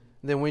 and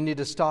then we need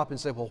to stop and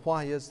say, well,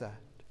 why is that?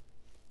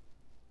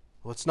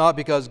 Well, it's not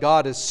because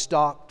God has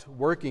stopped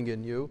working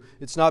in you.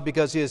 It's not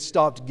because He has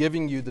stopped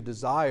giving you the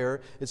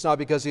desire. It's not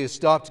because He has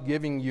stopped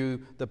giving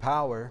you the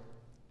power.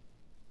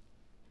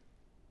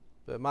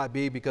 But it might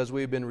be because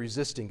we've been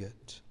resisting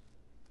it.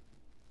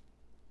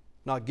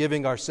 Not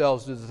giving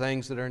ourselves to the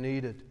things that are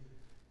needed.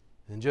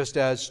 And just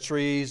as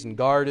trees and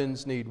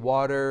gardens need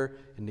water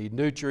and need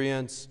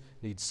nutrients,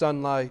 need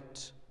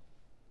sunlight,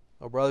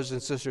 oh, brothers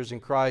and sisters in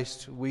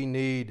Christ, we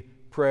need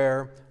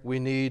prayer, we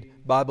need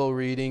Bible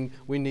reading,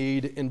 we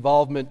need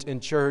involvement in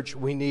church,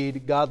 we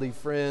need godly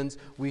friends,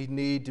 we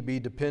need to be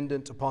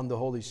dependent upon the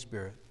Holy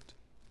Spirit.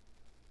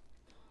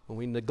 When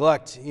we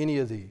neglect any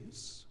of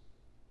these,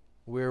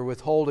 we're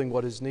withholding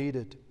what is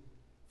needed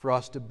for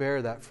us to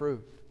bear that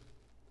fruit.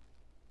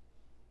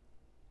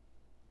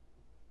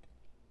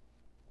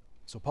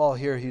 So Paul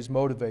here, he's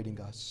motivating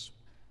us.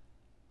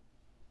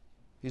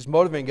 He's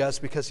motivating us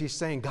because he's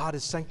saying God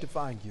is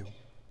sanctifying you.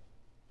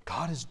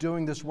 God is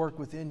doing this work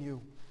within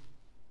you.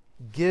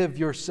 Give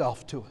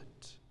yourself to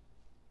it.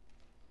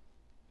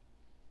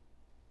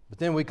 But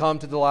then we come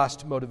to the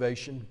last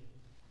motivation.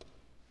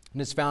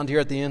 And it's found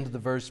here at the end of the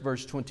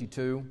verse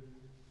 22.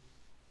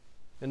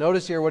 And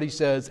notice here what he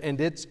says,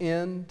 and its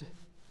end,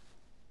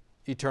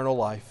 eternal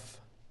life.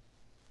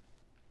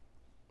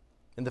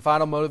 And the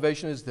final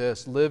motivation is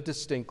this: live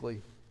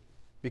distinctly,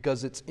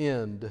 because its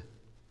end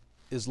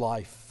is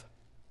life.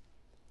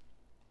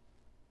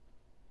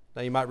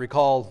 Now you might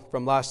recall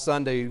from last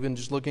Sunday, even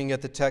just looking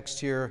at the text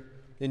here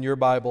in your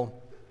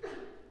Bible,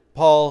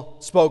 Paul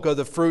spoke of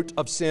the fruit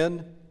of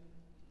sin.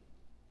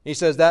 He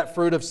says that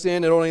fruit of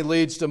sin, it only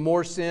leads to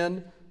more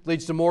sin,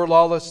 leads to more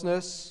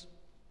lawlessness,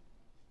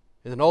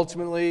 and then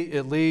ultimately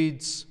it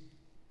leads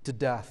to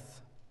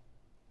death.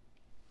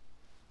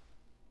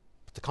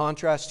 But the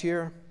contrast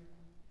here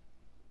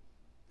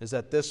is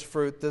that this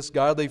fruit, this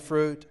godly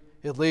fruit,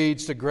 it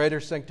leads to greater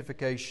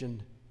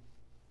sanctification,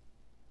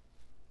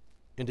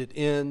 and it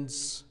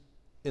ends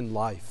in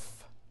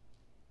life.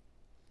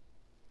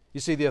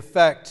 You see, the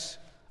effect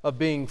of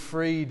being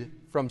freed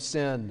from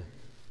sin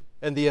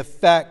and the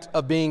effect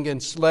of being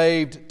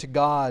enslaved to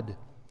God,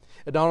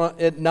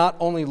 it not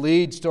only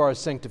leads to our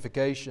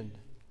sanctification,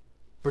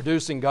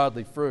 producing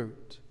godly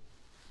fruit,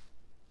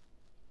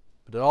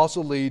 but it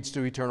also leads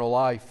to eternal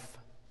life.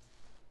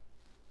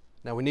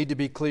 Now we need to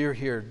be clear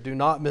here. Do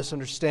not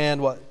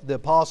misunderstand what the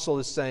apostle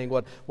is saying,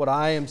 what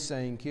I am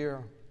saying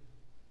here.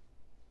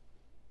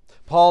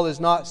 Paul is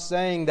not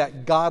saying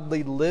that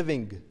godly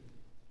living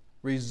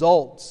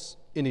results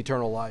in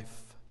eternal life.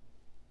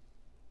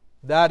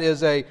 That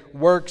is a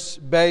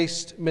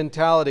works-based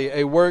mentality,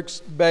 a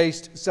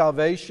works-based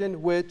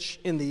salvation, which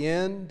in the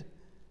end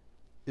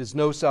is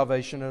no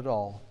salvation at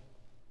all.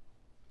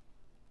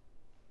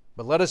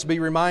 But let us be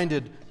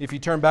reminded, if you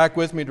turn back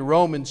with me to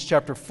Romans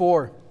chapter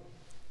 4,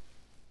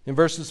 in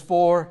verses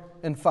 4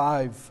 and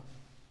 5.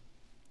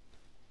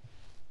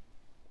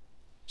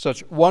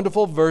 Such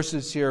wonderful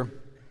verses here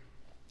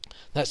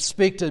that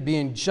speak to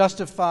being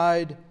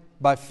justified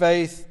by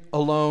faith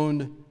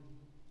alone,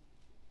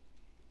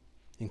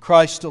 in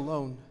Christ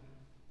alone.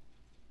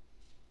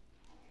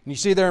 And you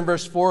see there in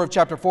verse 4 of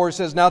chapter 4, it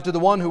says, "Now to the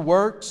one who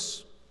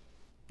works,"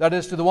 that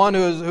is, to the one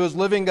who is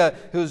living,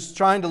 who's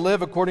trying to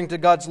live according to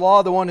God's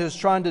law, the one who's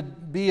trying to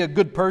be a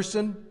good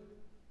person,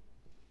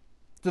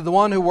 to the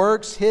one who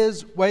works,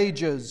 his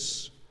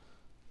wages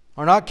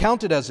are not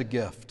counted as a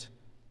gift,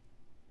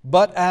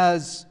 but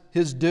as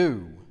his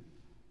due.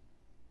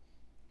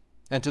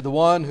 And to the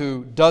one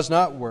who does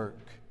not work,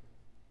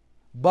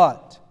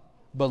 but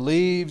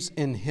believes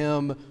in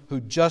Him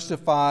who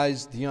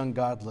justifies the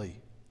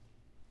ungodly,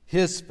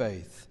 his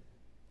faith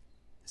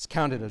is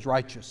counted as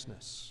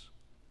righteousness.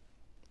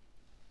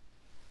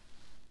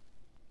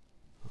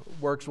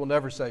 Works will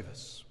never save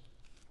us.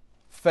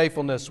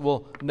 Faithfulness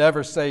will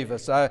never save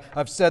us.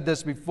 I've said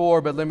this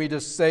before, but let me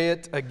just say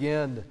it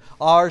again.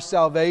 Our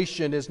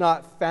salvation is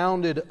not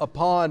founded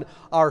upon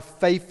our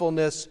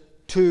faithfulness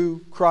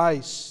to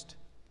Christ.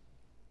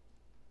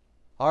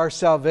 Our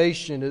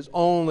salvation is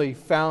only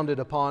founded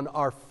upon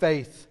our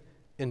faith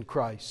in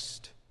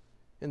Christ,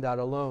 in that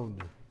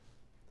alone.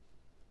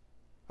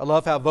 I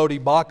love how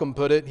Voddie Baucham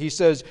put it. He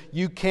says,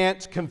 you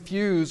can't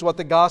confuse what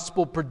the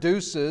gospel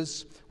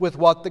produces with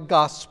what the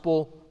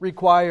gospel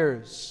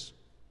requires.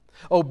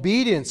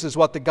 Obedience is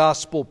what the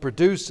gospel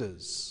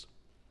produces,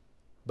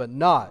 but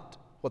not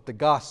what the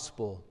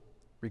gospel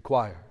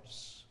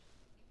requires.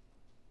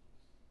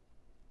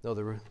 No,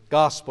 the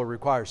gospel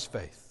requires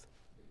faith.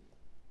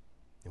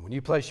 And when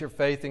you place your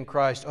faith in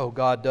Christ,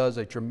 God does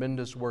a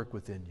tremendous work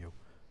within you.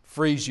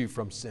 Frees you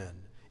from sin,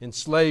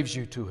 enslaves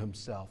you to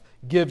Himself,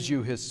 gives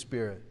you His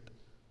Spirit,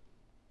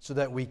 so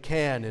that we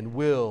can and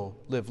will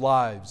live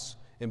lives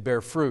and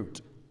bear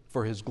fruit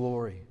for His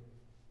glory.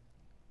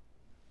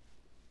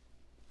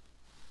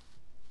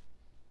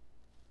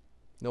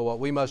 No, what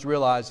we must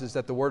realize is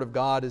that the Word of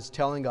God is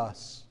telling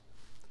us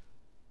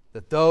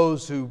that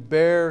those who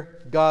bear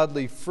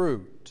godly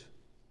fruit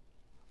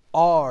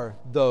are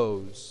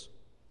those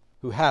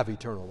who have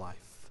eternal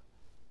life.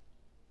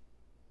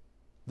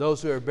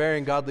 Those who are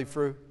bearing godly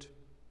fruit,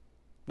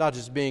 not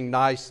just being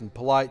nice and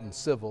polite and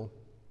civil,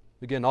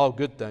 again, all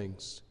good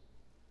things,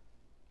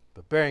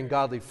 but bearing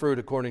godly fruit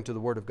according to the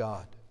Word of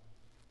God.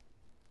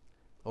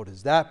 It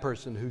is that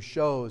person who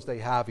shows they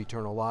have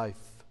eternal life.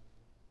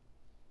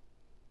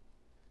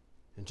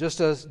 And just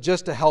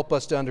to help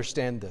us to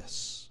understand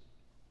this,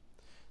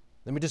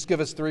 let me just give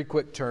us 3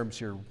 quick terms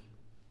here.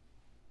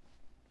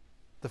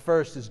 The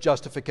first is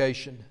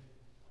justification.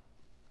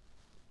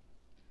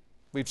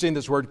 We've seen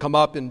this word come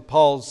up in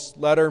Paul's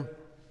letter.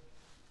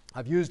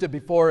 I've used it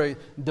before, I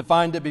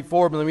defined it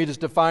before, but let me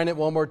just define it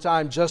one more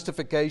time.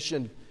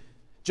 Justification.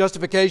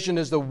 Justification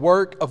is the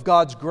work of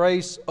God's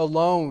grace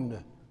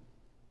alone.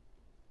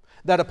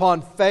 That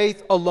upon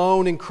faith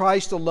alone, in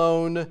Christ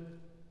alone,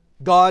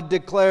 God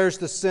declares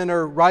the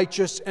sinner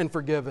righteous and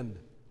forgiven.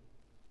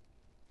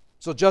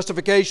 So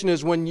justification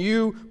is when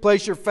you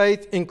place your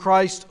faith in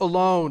Christ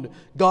alone,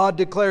 God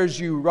declares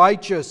you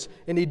righteous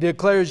and He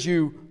declares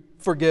you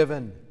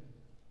forgiven.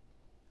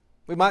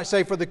 We might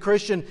say for the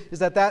Christian is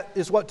that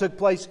is what took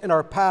place in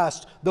our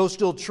past, though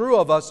still true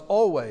of us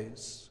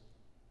always.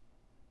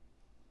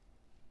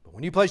 But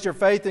when you place your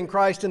faith in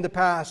Christ in the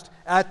past,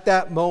 at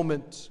that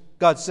moment,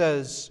 God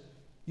says,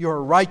 you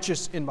are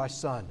righteous in my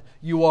Son.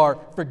 You are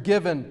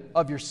forgiven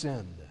of your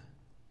sin.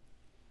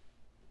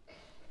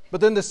 But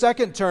then the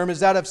second term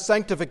is that of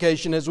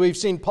sanctification, as we've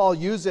seen Paul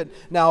use it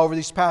now over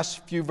these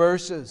past few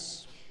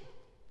verses.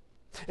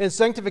 And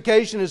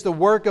sanctification is the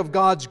work of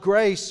God's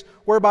grace,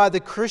 whereby the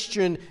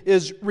Christian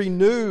is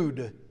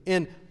renewed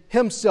in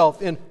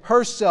himself, in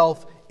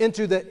herself,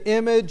 into the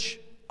image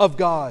of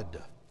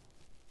God.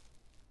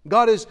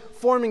 God is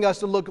forming us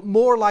to look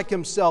more like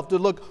Himself, to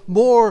look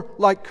more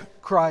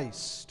like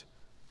Christ.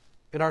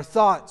 In our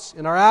thoughts,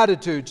 in our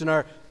attitudes, in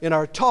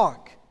our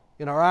talk,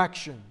 in our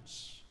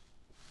actions.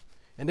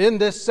 And in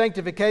this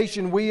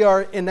sanctification, we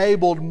are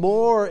enabled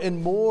more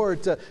and more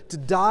to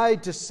die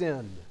to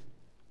sin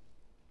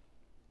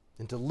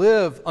and to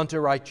live unto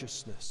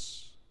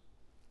righteousness.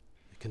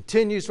 It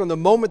continues from the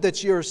moment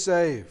that you are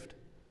saved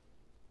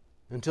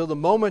until the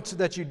moment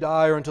that you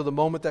die, or until the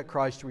moment that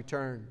Christ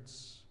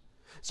returns.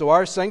 So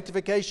our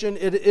sanctification,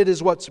 it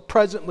is what's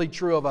presently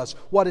true of us,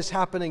 what is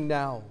happening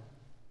now.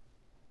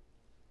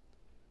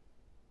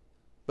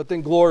 But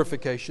then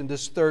glorification,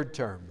 this third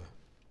term.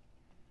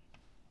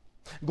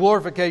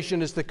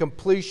 Glorification is the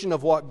completion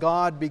of what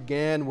God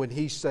began when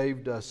He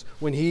saved us,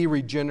 when He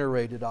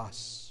regenerated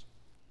us.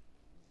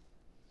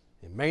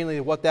 And mainly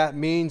what that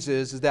means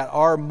is that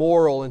our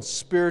moral and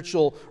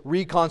spiritual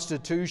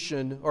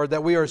reconstitution, or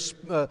that we are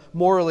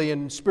morally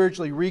and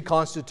spiritually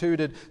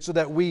reconstituted so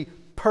that we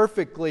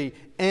perfectly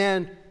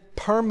and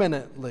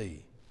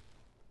permanently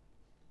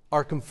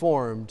are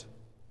conformed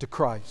to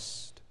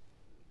Christ.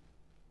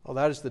 Oh,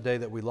 that is the day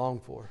that we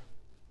long for.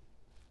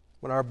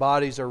 When our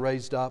bodies are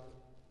raised up,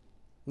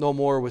 no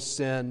more with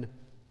sin,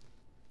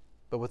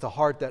 but with a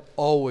heart that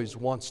always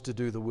wants to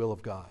do the will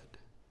of God.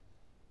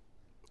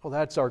 Oh,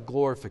 that's our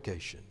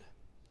glorification.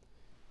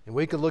 And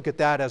we can look at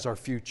that as our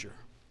future.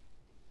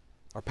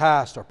 Our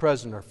past, our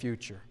present, our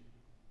future.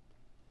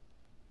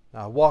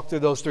 Now, I walk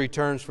through those three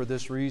terms for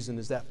this reason,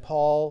 is that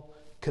Paul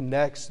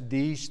connects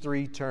these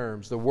three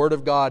terms. The Word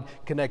of God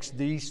connects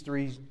these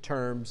three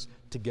terms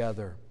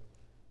together.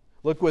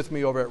 Look with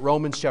me over at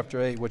Romans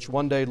chapter 8, which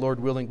one day, Lord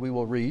willing, we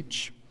will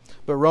reach.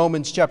 But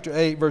Romans chapter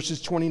 8,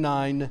 verses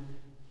 29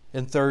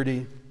 and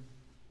 30.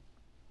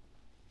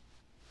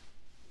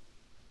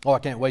 Oh, I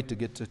can't wait to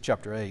get to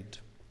chapter 8.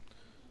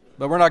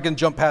 But we're not going to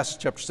jump past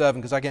chapter 7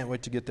 because I can't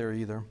wait to get there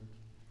either.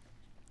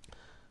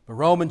 But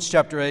Romans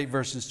chapter 8,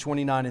 verses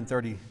 29 and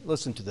 30.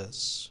 Listen to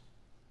this.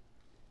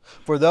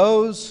 For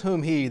those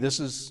whom He, this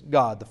is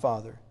God the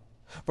Father,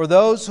 for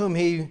those whom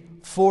He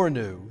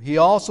foreknew, He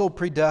also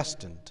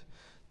predestined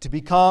to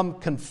become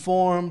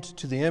conformed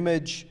to the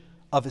image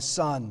of His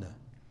Son.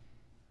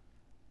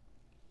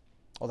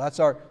 Well, that's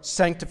our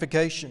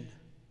sanctification.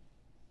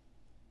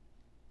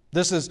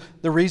 This is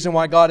the reason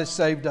why God has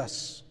saved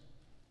us.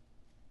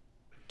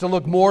 To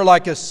look more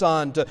like His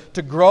Son,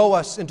 to grow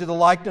us into the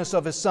likeness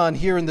of His Son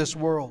here in this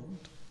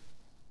world.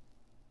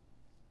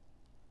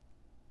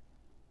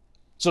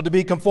 So to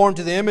be conformed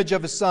to the image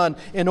of His Son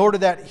in order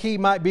that He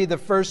might be the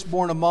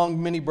firstborn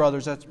among many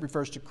brothers. That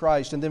refers to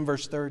Christ. And then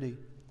verse 30.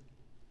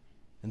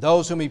 And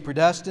those whom He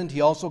predestined, He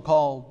also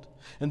called.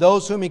 And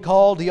those whom He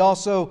called, He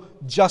also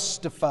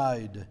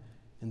justified.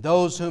 And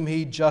those whom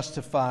He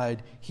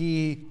justified,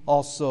 He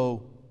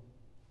also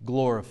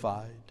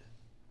glorified.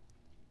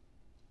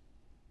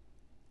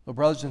 Well,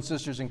 brothers and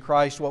sisters in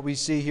Christ, what we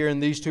see here in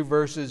these two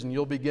verses, and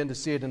you'll begin to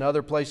see it in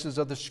other places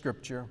of the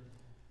Scripture,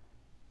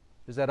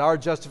 is that our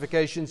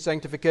justification,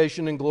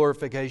 sanctification, and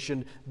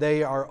glorification,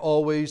 they are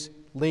always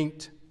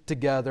linked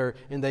together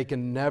and they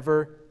can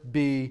never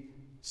be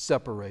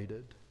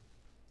separated.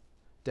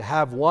 To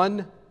have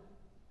one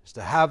is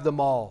to have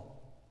them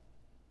all.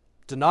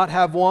 To not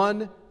have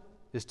one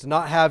is to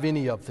not have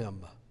any of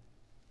them.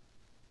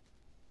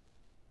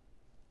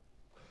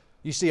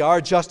 You see,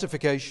 our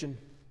justification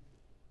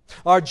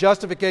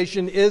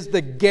is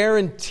the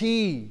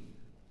guarantee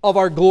of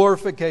our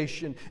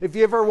glorification. If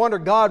you ever wonder,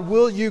 God,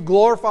 will you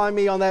glorify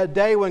me on that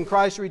day when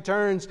Christ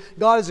returns?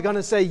 God is going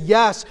to say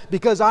yes,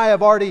 because I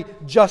have already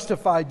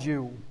justified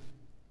you.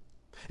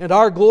 And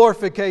our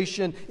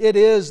glorification, it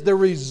is the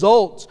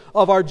result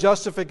of our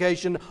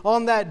justification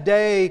on that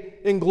day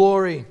in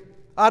glory.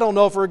 I don't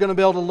know if we're going to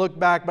be able to look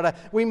back, but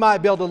we might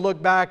be able to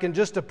look back and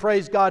just to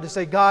praise God, to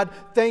say, God,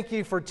 thank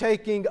you for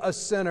taking a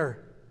sinner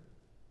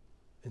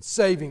and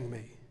saving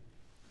me.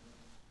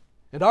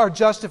 And our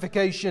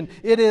justification,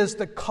 it is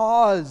the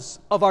cause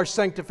of our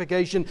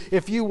sanctification.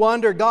 If you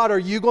wonder, God, are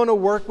you going to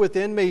work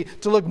within me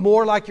to look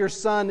more like your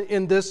Son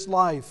in this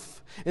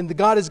life? And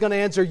God is going to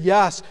answer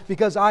yes,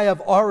 because I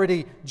have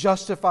already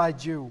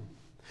justified you.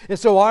 And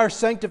so our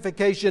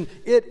sanctification,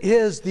 it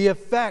is the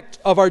effect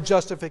of our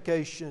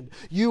justification.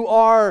 You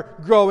are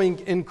growing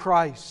in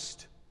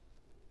Christ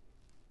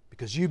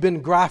because you've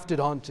been grafted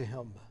onto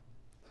Him.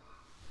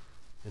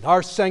 And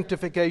our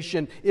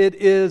sanctification, it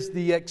is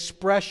the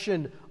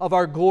expression of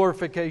our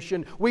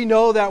glorification. We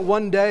know that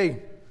one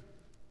day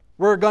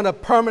we're going to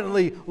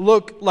permanently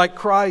look like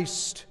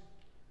Christ.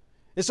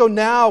 And so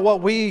now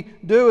what we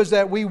do is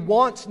that we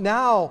want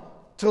now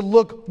to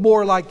look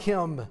more like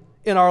Him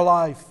in our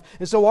life.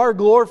 And so our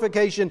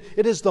glorification,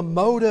 it is the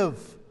motive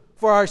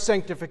for our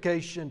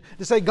sanctification.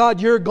 To say, God,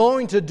 you're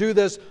going to do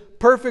this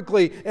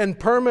perfectly and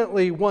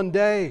permanently one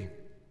day.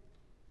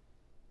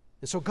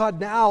 And so God,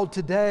 now,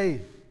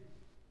 today,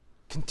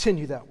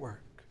 continue that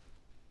work.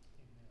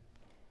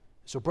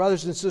 So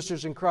brothers and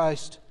sisters in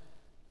Christ,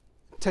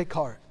 take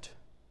heart.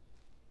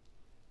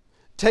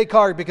 Take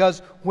heart,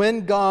 because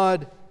when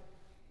God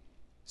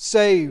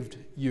saved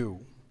you,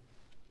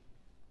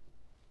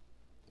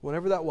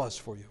 whenever that was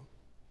for you,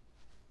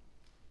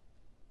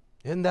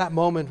 in that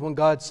moment when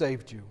God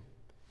saved you,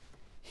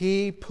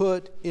 He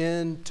put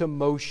into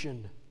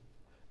motion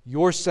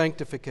your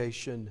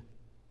sanctification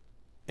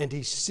and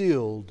He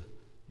sealed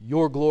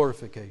your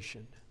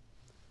glorification.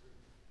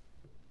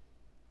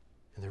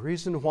 And the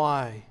reason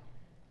why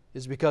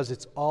is because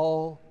it's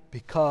all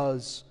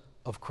because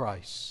of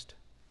Christ.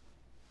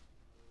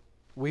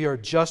 We are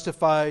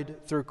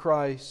justified through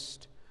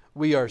Christ.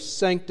 We are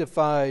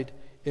sanctified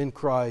in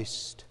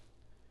Christ.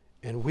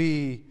 And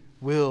we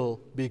will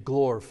be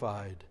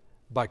glorified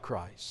by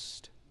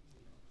Christ.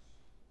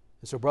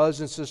 And so, brothers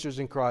and sisters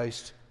in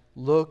Christ,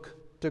 look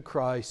to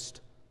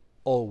Christ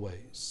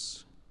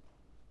always.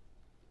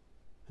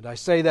 And I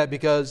say that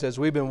because as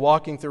we've been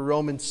walking through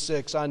Romans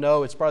 6, I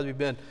know it's probably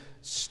been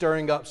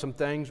stirring up some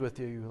things with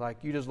you.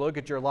 Like you just look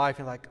at your life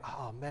and like,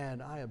 oh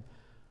man, I'm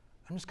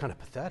just kind of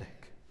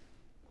pathetic.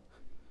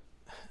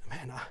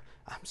 Man,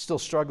 I'm still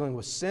struggling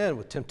with sin,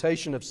 with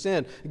temptation of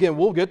sin. Again,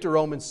 we'll get to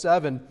Romans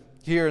 7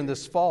 here in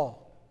this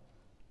fall.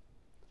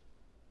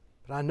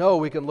 But I know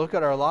we can look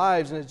at our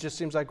lives and it just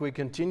seems like we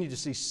continue to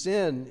see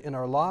sin in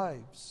our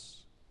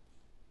lives.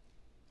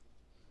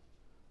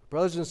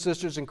 Brothers and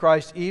sisters in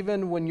Christ,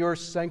 even when your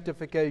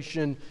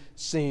sanctification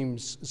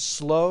seems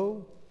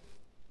slow,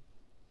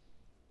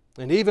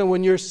 and even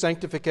when your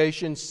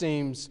sanctification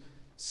seems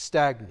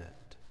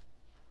stagnant,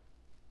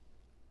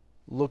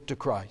 look to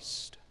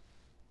Christ.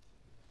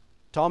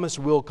 Thomas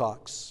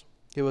Wilcox,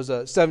 he was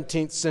a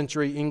 17th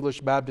century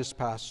English Baptist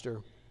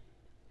pastor.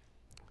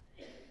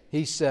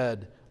 He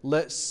said,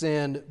 "Let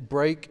sin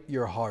break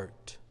your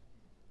heart,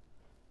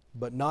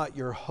 but not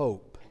your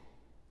hope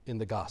in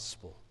the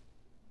gospel."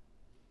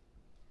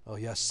 Oh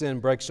yes, sin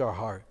breaks our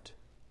heart.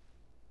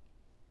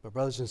 But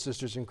brothers and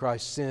sisters in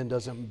Christ, sin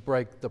doesn't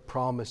break the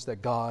promise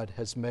that God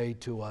has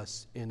made to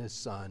us in His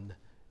Son,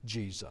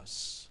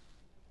 Jesus.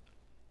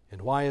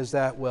 And why is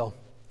that? Well,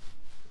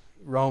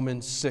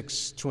 Romans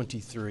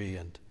 6:23,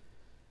 and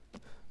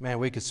man,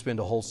 we could spend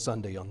a whole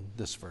Sunday on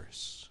this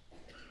verse.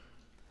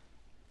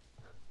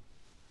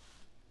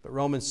 But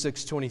Romans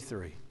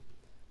 6:23,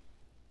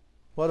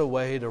 what a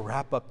way to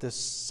wrap up this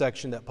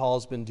section that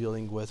Paul's been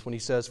dealing with when he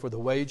says, "For the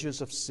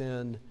wages of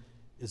sin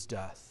is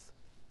death."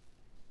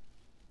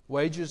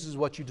 Wages is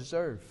what you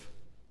deserve.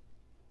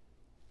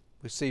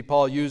 We see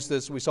Paul use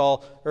this. We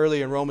saw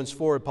earlier in Romans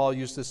 4, Paul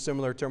used this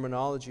similar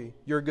terminology.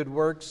 Your good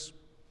works,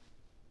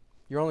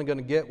 you're only going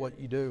to get what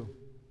you do.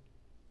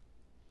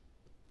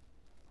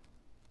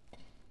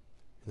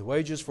 And the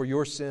wages for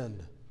your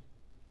sin,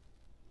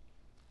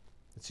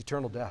 it's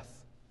eternal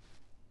death,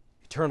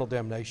 eternal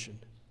damnation.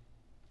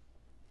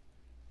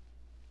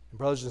 And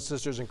brothers and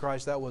sisters in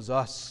Christ, that was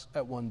us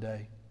on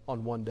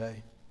one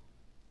day.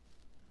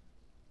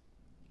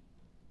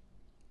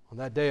 On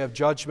that day of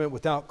judgment,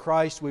 without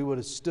Christ, we would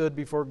have stood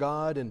before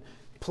God and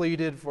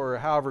pleaded for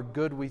however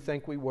good we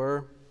think we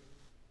were.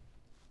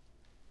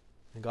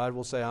 And God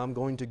will say, "I'm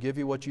going to give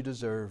you what you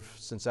deserve,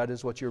 since that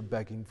is what you're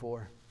begging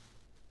for.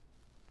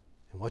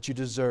 And what you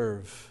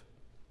deserve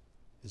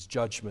is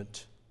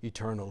judgment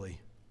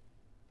eternally."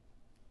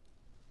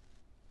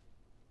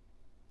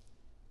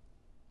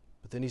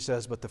 But then he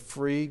says, "But the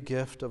free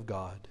gift of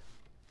God."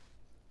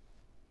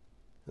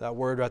 That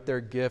word right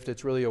there, gift,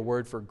 it's really a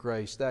word for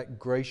grace. That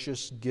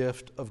gracious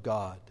gift of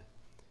God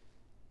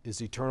is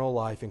eternal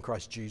life in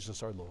Christ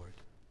Jesus our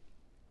Lord.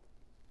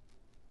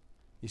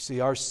 You see,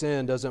 our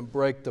sin doesn't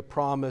break the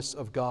promise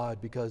of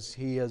God because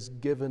He has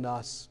given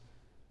us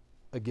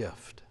a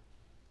gift.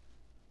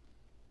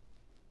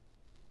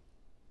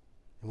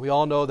 And we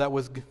all know that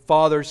with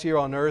fathers here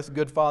on earth,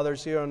 good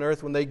fathers here on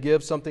earth, when they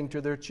give something to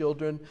their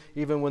children,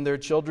 even when their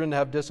children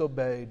have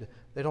disobeyed,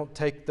 they don't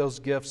take those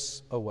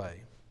gifts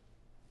away.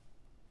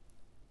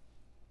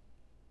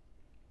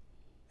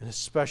 And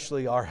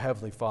especially our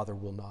Heavenly Father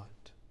will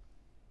not.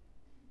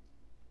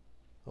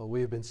 Oh,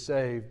 we have been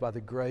saved by the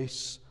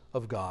grace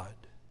of God.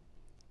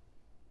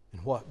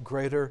 And what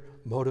greater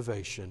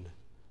motivation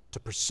to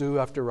pursue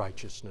after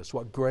righteousness,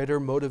 what greater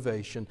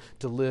motivation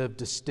to live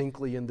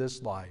distinctly in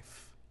this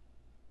life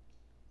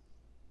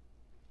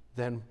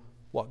than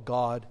what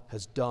God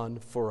has done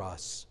for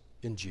us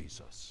in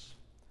Jesus.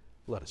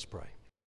 Let us pray.